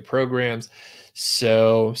affiliate programs.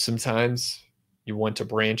 So sometimes you want to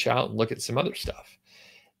branch out and look at some other stuff.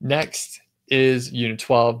 Next is Unit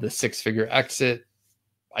 12, the 6-figure exit.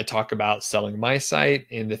 I talk about selling my site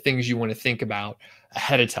and the things you want to think about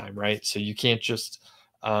ahead of time, right? So you can't just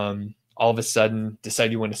all of a sudden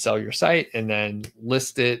decide you want to sell your site and then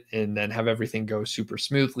list it and then have everything go super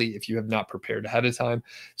smoothly if you have not prepared ahead of time.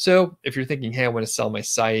 So if you're thinking, hey, I want to sell my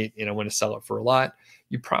site and I want to sell it for a lot,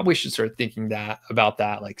 you probably should start thinking about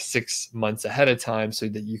that like 6 months ahead of time so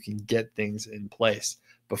that you can get things in place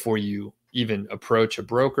before you even approach a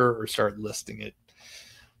broker or start listing it.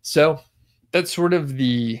 So that's sort of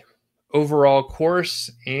the overall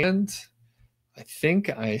course. And I think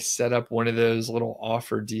I set up one of those little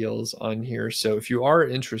offer deals on here. So if you are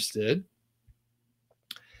interested,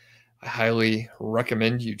 I highly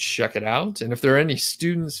recommend you check it out. And if there are any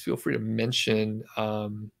students, feel free to mention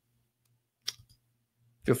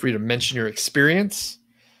your experience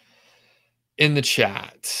in the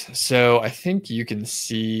chat. So I think you can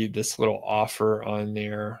see this little offer on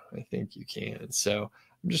there. I think you can. So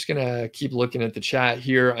I'm just going to keep looking at the chat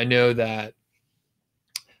here. I know that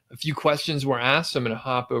a few questions were asked. So I'm going to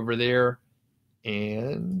hop over there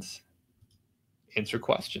and answer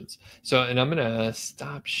questions. So, and I'm going to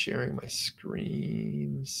stop sharing my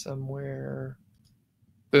screen somewhere.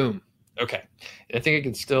 Boom. Okay. And I think I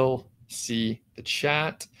can still see the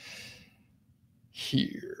chat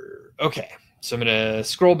here. Okay. So I'm going to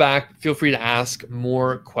scroll back. Feel free to ask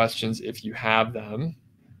more questions if you have them.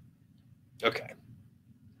 Okay.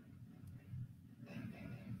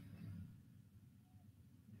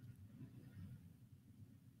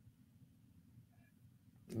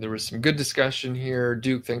 There was some good discussion here.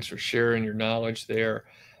 Duke, thanks for sharing your knowledge there.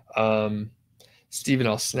 Stephen,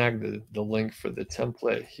 I'll snag the link for the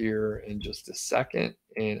template here in just a second.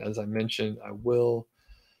 And as I mentioned, I will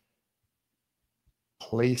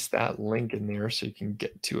place that link in there so you can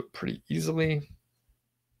get to it pretty easily.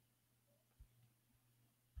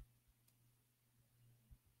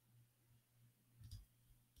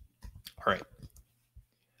 All right.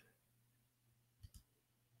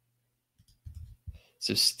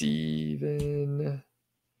 So Stephen,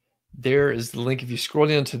 there is the link. If you scroll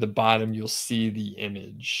down to the bottom, you'll see the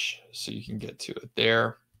image so you can get to it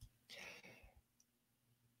there.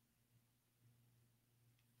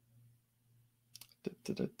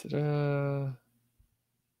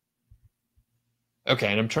 Okay,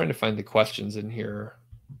 and I'm trying to find the questions in here.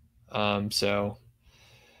 So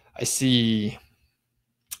I see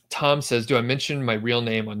Tom says, do I mention my real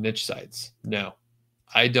name on niche sites? No,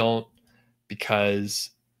 I don't,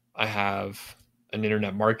 because I have an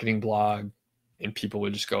internet marketing blog and people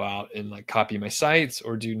would just go out and like copy my sites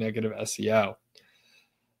or do negative SEO.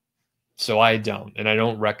 So I don't, and I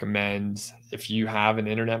don't recommend, if you have an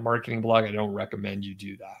internet marketing blog, I don't recommend you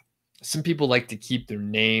do that. Some people like to keep their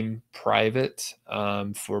name private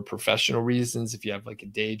for professional reasons. If you have like a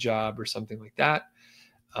day job or something like that,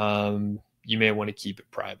 you may want to keep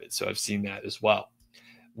it private. So I've seen that as well.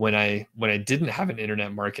 When I didn't have an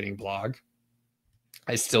internet marketing blog,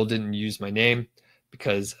 I still didn't use my name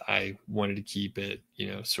because I wanted to keep it,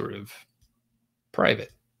 sort of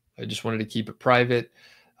private. I just wanted to keep it private.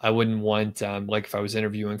 I wouldn't want, like if I was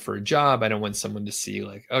interviewing for a job, I don't want someone to see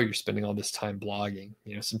like, oh, you're spending all this time blogging.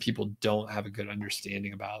 Some people don't have a good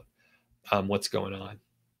understanding about what's going on.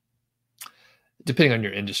 Depending on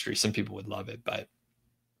your industry, some people would love it, but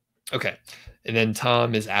Okay. And then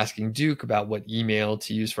Tom is asking Duke about what email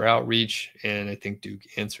to use for outreach. And I think Duke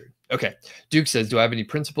answered. Okay. Duke says, do I have any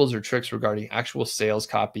principles or tricks regarding actual sales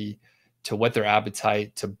copy to whet their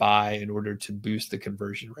appetite to buy in order to boost the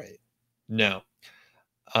conversion rate? No.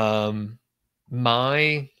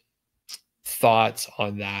 My thoughts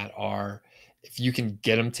on that are, if you can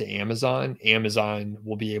get them to Amazon, Amazon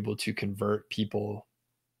will be able to convert people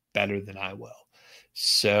better than I will.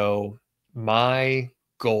 So my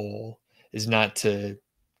goal is not to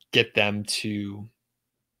get them to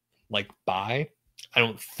like buy. I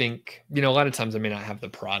don't think, a lot of times I may not have the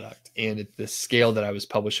product. And at the scale that I was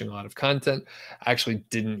publishing a lot of content, I actually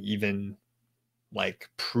didn't even like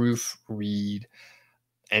proofread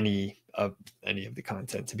any of the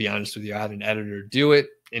content. To be honest with you, I had an editor do it,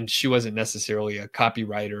 and she wasn't necessarily a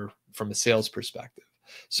copywriter from a sales perspective.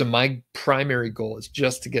 So my primary goal is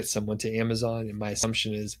just to get someone to Amazon, and my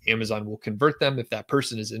assumption is Amazon will convert them. If that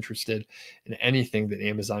person is interested in anything that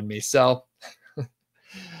Amazon may sell,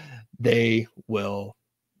 they will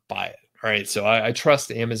buy it. All right. So I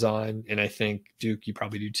trust Amazon, and I think, Duke, you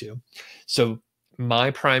probably do too. So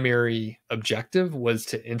my primary objective was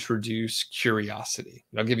to introduce curiosity.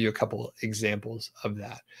 And I'll give you a couple examples of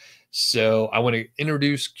that. So I want to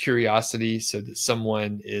introduce curiosity so that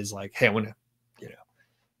someone is like, hey, I want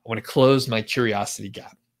to close my curiosity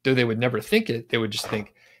gap. Though they would never think it, they would just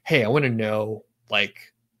think, hey, I want to know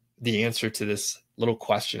like the answer to this little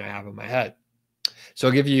question I have in my head. So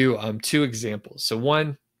I'll give you two examples. So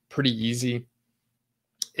one, pretty easy,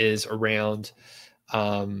 is around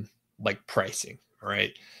like pricing. All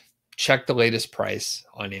right. Check the latest price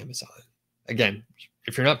on Amazon. Again,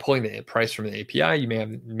 if you're not pulling the price from the API, you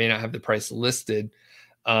may not have the price listed.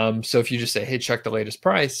 So if you just say, hey, check the latest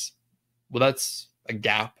price, well, that's a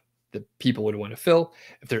gap that people would want to fill.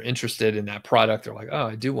 If they're interested in that product, they're like, oh,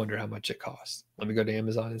 I do wonder how much it costs. Let me go to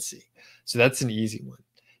Amazon and see. So that's an easy one.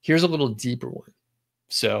 Here's a little deeper one.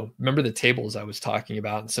 So remember the tables I was talking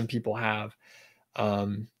about, and some people have,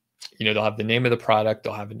 they'll have the name of the product,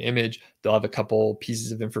 they'll have an image, they'll have a couple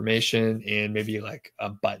pieces of information, and maybe like a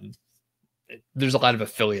button. There's a lot of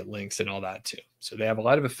affiliate links and all that too. So they have a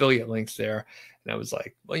lot of affiliate links there. And I was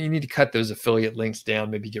like, well, you need to cut those affiliate links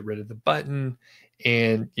down, maybe get rid of the button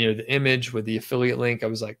and, the image with the affiliate link. I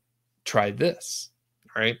was like, try this.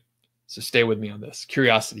 All right. So stay with me on this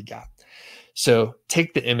curiosity gap. So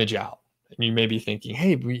take the image out. And you may be thinking,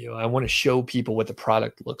 hey, I want to show people what the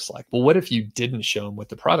product looks like. Well, what if you didn't show them what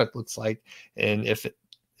the product looks like? And if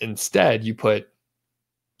instead you put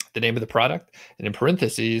the name of the product, and in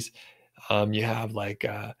parentheses, you have like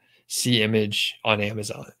see image on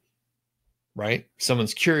Amazon, right?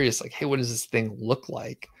 Someone's curious, like, hey, what does this thing look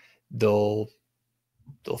like? They'll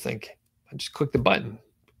think, I just click the button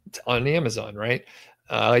on Amazon, right?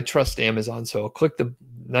 I trust Amazon, so I'll click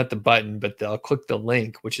not the button, but I'll click the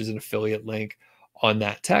link, which is an affiliate link on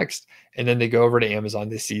that text. And then they go over to Amazon,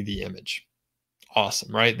 they see the image.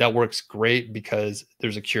 Awesome, right? That works great because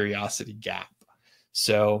there's a curiosity gap.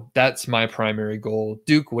 So that's my primary goal.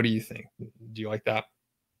 Duke, what do you think? Do you like that?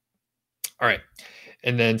 All right.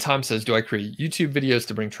 And then Tom says, do I create YouTube videos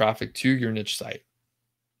to bring traffic to your niche site?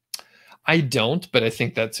 I don't, but I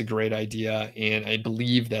think that's a great idea. And I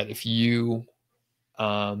believe that if you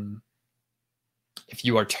are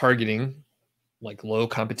targeting like low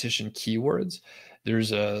competition keywords,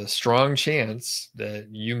 there's a strong chance that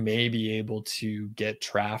you may be able to get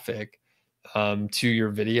traffic to your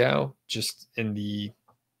video just in the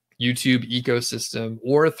YouTube ecosystem,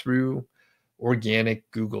 or through organic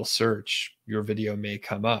Google search, your video may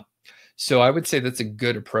come up. So I would say that's a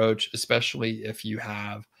good approach, especially if you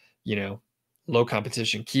have, low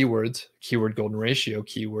competition keywords, keyword golden ratio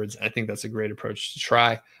keywords. I think that's a great approach to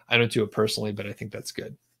try. I don't do it personally, but I think that's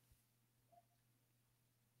good.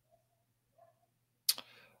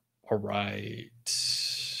 All right.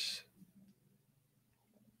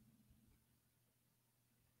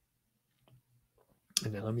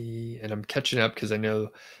 And I'm catching up because I know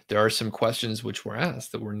there are some questions which were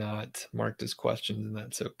asked that were not marked as questions, and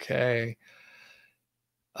that's okay.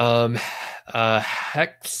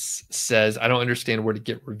 Hex says, I don't understand where to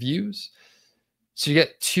get reviews. So you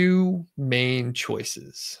get two main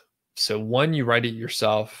choices. So one, you write it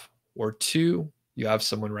yourself, or two, you have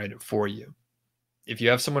someone write it for you. If you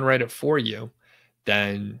have someone write it for you,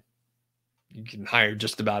 then you can hire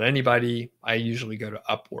just about anybody. I usually go to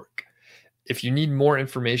Upwork. If you need more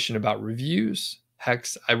information about reviews,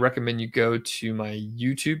 Hex, I recommend you go to my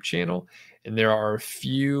YouTube channel, and there are a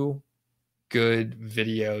few good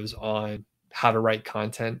videos on how to write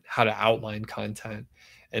content, how to outline content,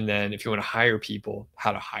 and then if you want to hire people,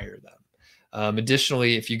 how to hire them.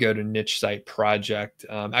 Additionally, if you go to niche site project,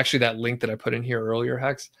 actually that link that I put in here earlier,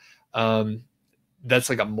 Hex, that's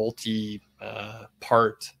like a multi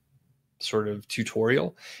part sort of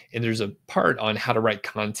tutorial. And there's a part on how to write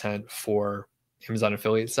content for Amazon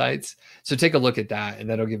affiliate sites. So take a look at that, and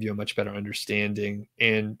that'll give you a much better understanding.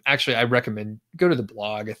 And actually, I recommend go to the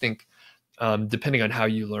blog. I think depending on how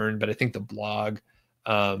you learn, but I think the blog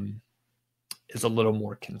is a little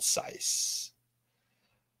more concise.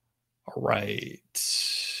 All right.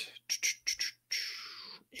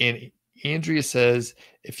 And Andrea says,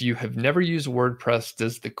 if you have never used WordPress,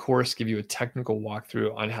 does the course give you a technical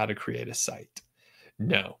walkthrough on how to create a site?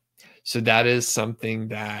 No. So that is something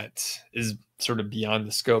that is sort of beyond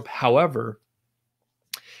the scope. However,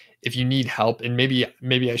 if you need help, and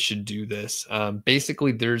maybe I should do this,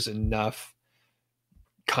 basically there's enough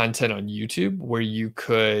content on YouTube where you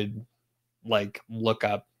could like look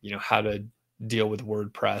up, how to deal with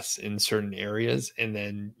WordPress in certain areas, and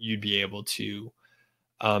then you'd be able to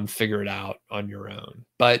figure it out on your own.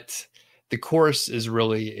 But the course is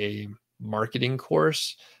really a marketing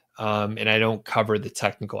course, and I don't cover the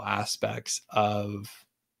technical aspects of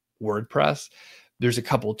WordPress. There's a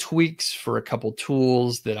couple tweaks for a couple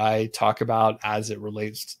tools that I talk about as it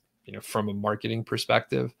relates, from a marketing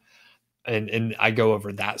perspective. And I go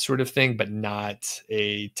over that sort of thing, but not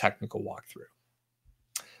a technical walkthrough.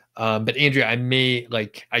 But Andrea, I may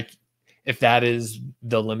if that is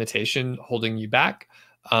the limitation holding you back,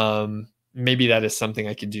 maybe that is something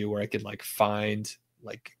I could do where I could find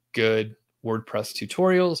good WordPress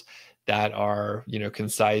tutorials that are,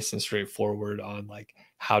 concise and straightforward on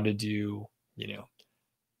how to do,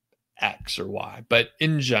 X or Y. But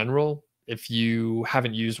in general, if you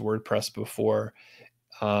haven't used WordPress before,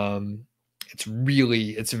 it's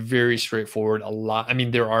very straightforward.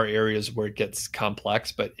 There are areas where it gets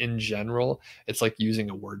complex, but in general, it's like using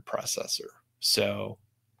a word processor. So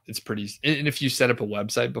it's pretty, and if you set up a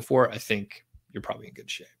website before, I think you're probably in good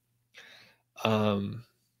shape.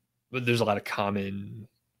 But there's a lot of common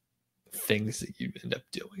things that you end up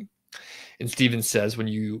doing. And Steven says, when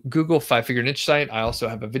you Google 5-figure niche site, I also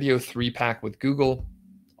have a video 3-pack with Google.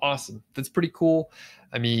 Awesome. That's pretty cool.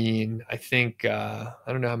 I think, I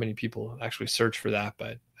don't know how many people actually search for that,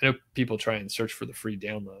 but I know people try and search for the free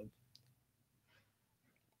download.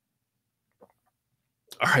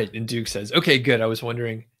 All right. And Duke says, okay, good. I was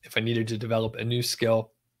wondering if I needed to develop a new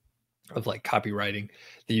skill of copywriting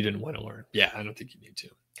that you didn't want to learn. Yeah, I don't think you need to.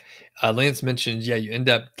 Lance mentioned, you end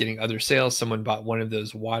up getting other sales. Someone bought one of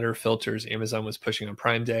those water filters Amazon was pushing on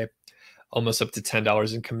Prime Day, almost up to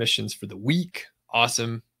 $10 in commissions for the week.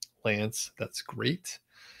 Awesome, Lance. That's great.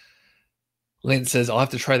 Lance says, I'll have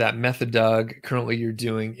to try that method, Doug. Currently, you're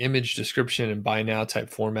doing image description and buy now type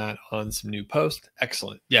format on some new posts.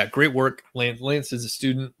 Excellent. Yeah, great work, Lance. Lance is a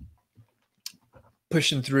student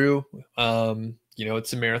pushing through.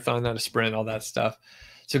 It's a marathon, not a sprint, all that stuff.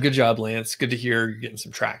 So good job, Lance. Good to hear you're getting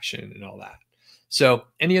some traction and all that. So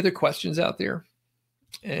any other questions out there?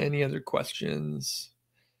 Any other questions?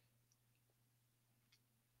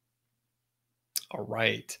 All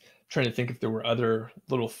right. Trying to think if there were other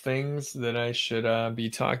little things that I should be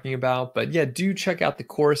talking about. But yeah, do check out the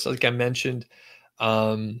course. Like I mentioned,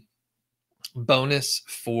 bonus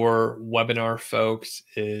for webinar folks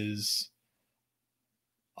is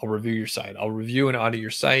I'll review your site. I'll review and audit your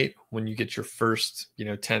site when you get your first,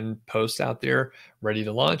 10 posts out there ready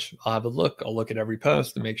to launch. I'll have a look. I'll look at every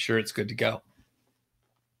post and make sure it's good to go.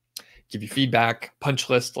 Give you feedback, punch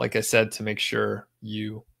list, like I said, to make sure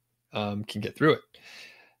you can get through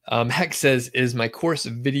it. Heck says, is my course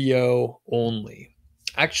video only?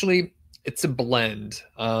 Actually, it's a blend.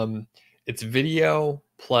 It's video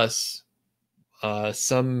plus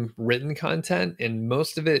some written content, and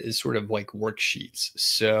most of it is sort of like worksheets.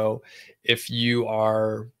 So if you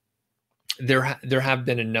are, there have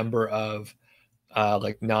been a number of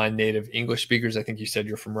non-native English speakers. I think you said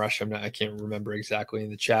you're from Russia. I can't remember exactly in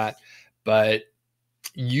the chat, but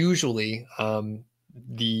usually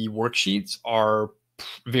the worksheets are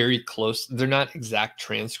very close. They're not exact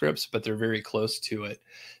transcripts, but they're very close to it.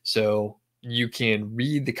 So you can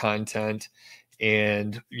read the content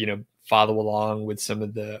and, follow along with some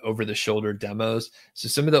of the over-the-shoulder demos. So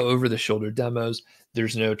some of the over-the-shoulder demos,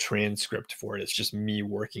 there's no transcript for it. It's just me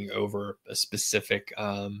working over a specific,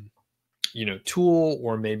 tool,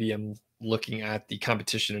 or maybe I'm looking at the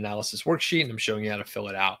competition analysis worksheet and I'm showing you how to fill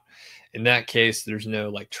it out. In that case, there's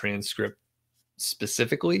no transcript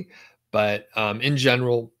specifically, but in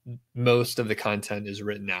general, most of the content is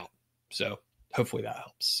written out. So hopefully that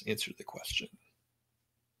helps answer the question.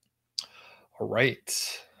 All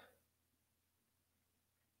right.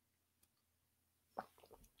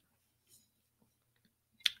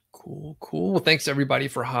 Cool, cool. Well, thanks everybody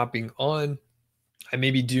for hopping on. I've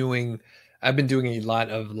been doing a lot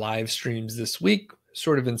of live streams this week,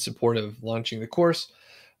 sort of in support of launching the course,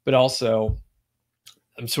 but also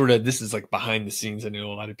this is like behind the scenes. I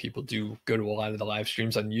know a lot of people do go to a lot of the live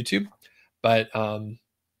streams on YouTube, but on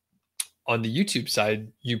the YouTube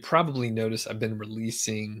side, you probably notice I've been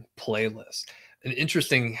releasing playlists. An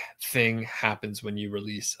interesting thing happens when you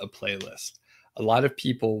release a playlist. A lot of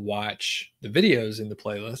people watch the videos in the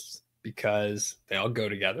playlists because they all go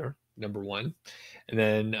together, number one. And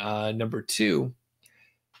then number two,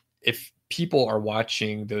 if people are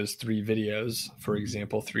watching those 3 videos, for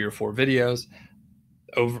example, 3 or 4 videos,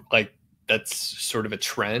 over like that's sort of a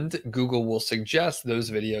trend, Google will suggest those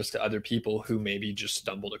videos to other people who maybe just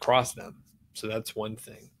stumbled across them. So that's one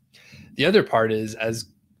thing. The other part is, as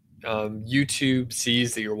YouTube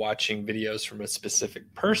sees that you're watching videos from a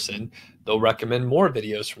specific person, they'll recommend more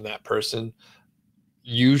videos from that person,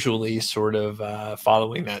 usually sort of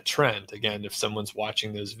following that trend. Again, if someone's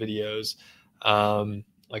watching those videos,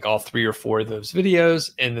 like all 3 or 4 of those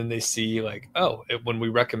videos, and then they see like, oh, when we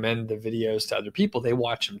recommend the videos to other people, they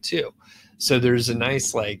watch them too. So there's a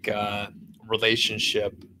nice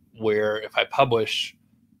relationship where if I publish,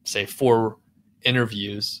 say, 4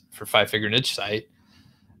 interviews for 5-Figure Niche Site,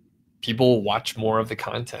 people watch more of the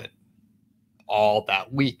content all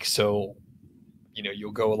that week. So,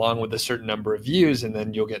 you'll go along with a certain number of views, and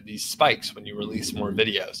then you'll get these spikes when you release more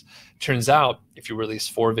videos. Turns out, if you release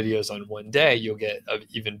 4 videos on one day, you'll get an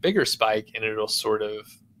even bigger spike, and it'll sort of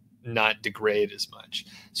not degrade as much.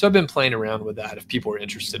 So I've been playing around with that. If people are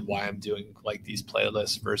interested why I'm doing like these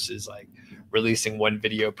playlists versus like releasing 1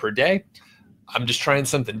 video per day, I'm just trying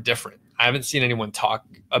something different. I haven't seen anyone talk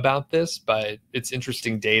about this, but it's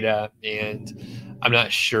interesting data, and I'm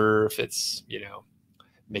not sure if it's,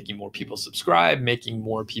 making more people subscribe, making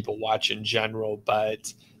more people watch in general,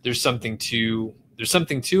 but there's something to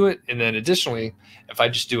it. And then additionally, if I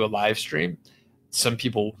just do a live stream, some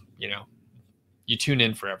people, you tune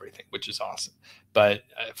in for everything, which is awesome. But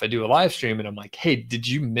if I do a live stream and I'm like, hey, did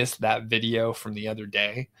you miss that video from the other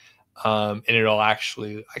day? And I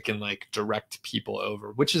can like direct people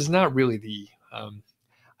over, which is not really I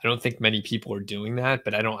don't think many people are doing that,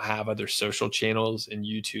 but I don't have other social channels, and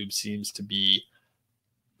YouTube seems to be,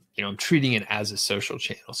 I'm treating it as a social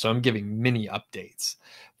channel. So I'm giving mini updates.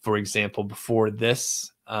 For example, before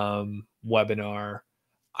this webinar,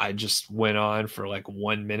 I just went on for like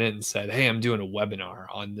 1 minute and said, hey, I'm doing a webinar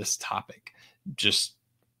on this topic, just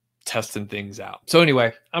testing things out. So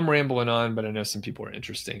anyway, I'm rambling on, but I know some people are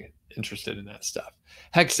interested in that stuff.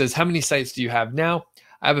 Hex says, how many sites do you have now?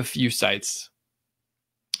 I have a few sites.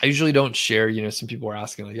 I usually don't share, some people are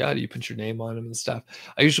asking like, do you put your name on them and stuff?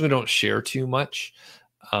 I usually don't share too much.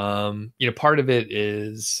 Part of it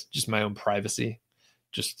is just my own privacy,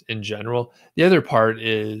 just in general. The other part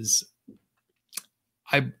is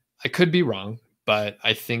I could be wrong, but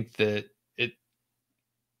I think that at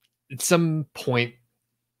some point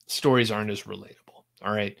stories aren't as relatable.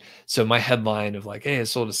 All right. So my headline of like, hey, I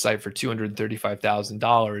sold a site for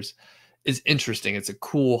 $235,000 is interesting. It's a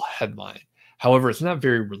cool headline. However, it's not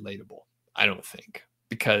very relatable, I don't think,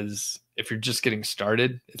 because if you're just getting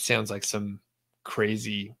started, it sounds like some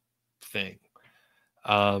crazy thing.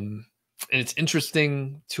 And it's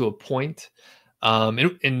interesting to a point.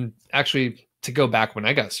 And actually, to go back when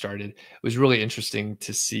I got started, it was really interesting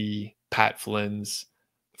to see Pat Flynn's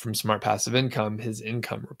from Smart Passive Income, his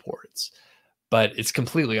income reports. But it's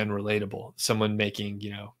completely unrelatable. Someone making,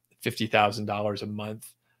 $50,000 a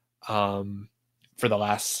month for the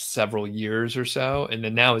last several years or so. And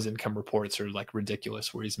then now his income reports are like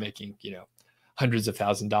ridiculous, where he's making, hundreds of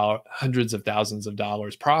thousands of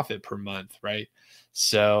dollars profit per month, right?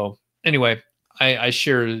 So anyway, I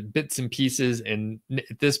share bits and pieces, and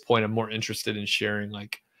at this point, I'm more interested in sharing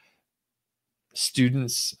like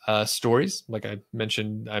students' stories. Like I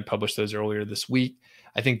mentioned, I published those earlier this week.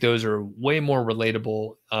 I think those are way more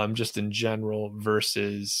relatable, just in general,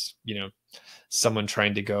 versus someone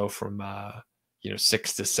trying to go from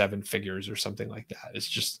 6 to 7 figures or something like that. It's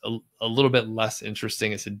just a little bit less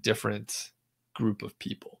interesting. It's a different group of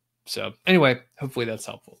people. So anyway, hopefully that's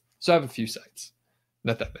helpful. So I have a few sites,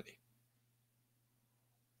 not that many.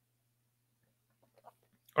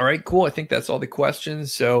 All right, cool. I think that's all the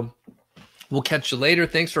questions. So we'll catch you later.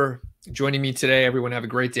 Thanks for joining me today. Everyone have a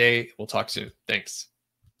great day. We'll talk soon. Thanks.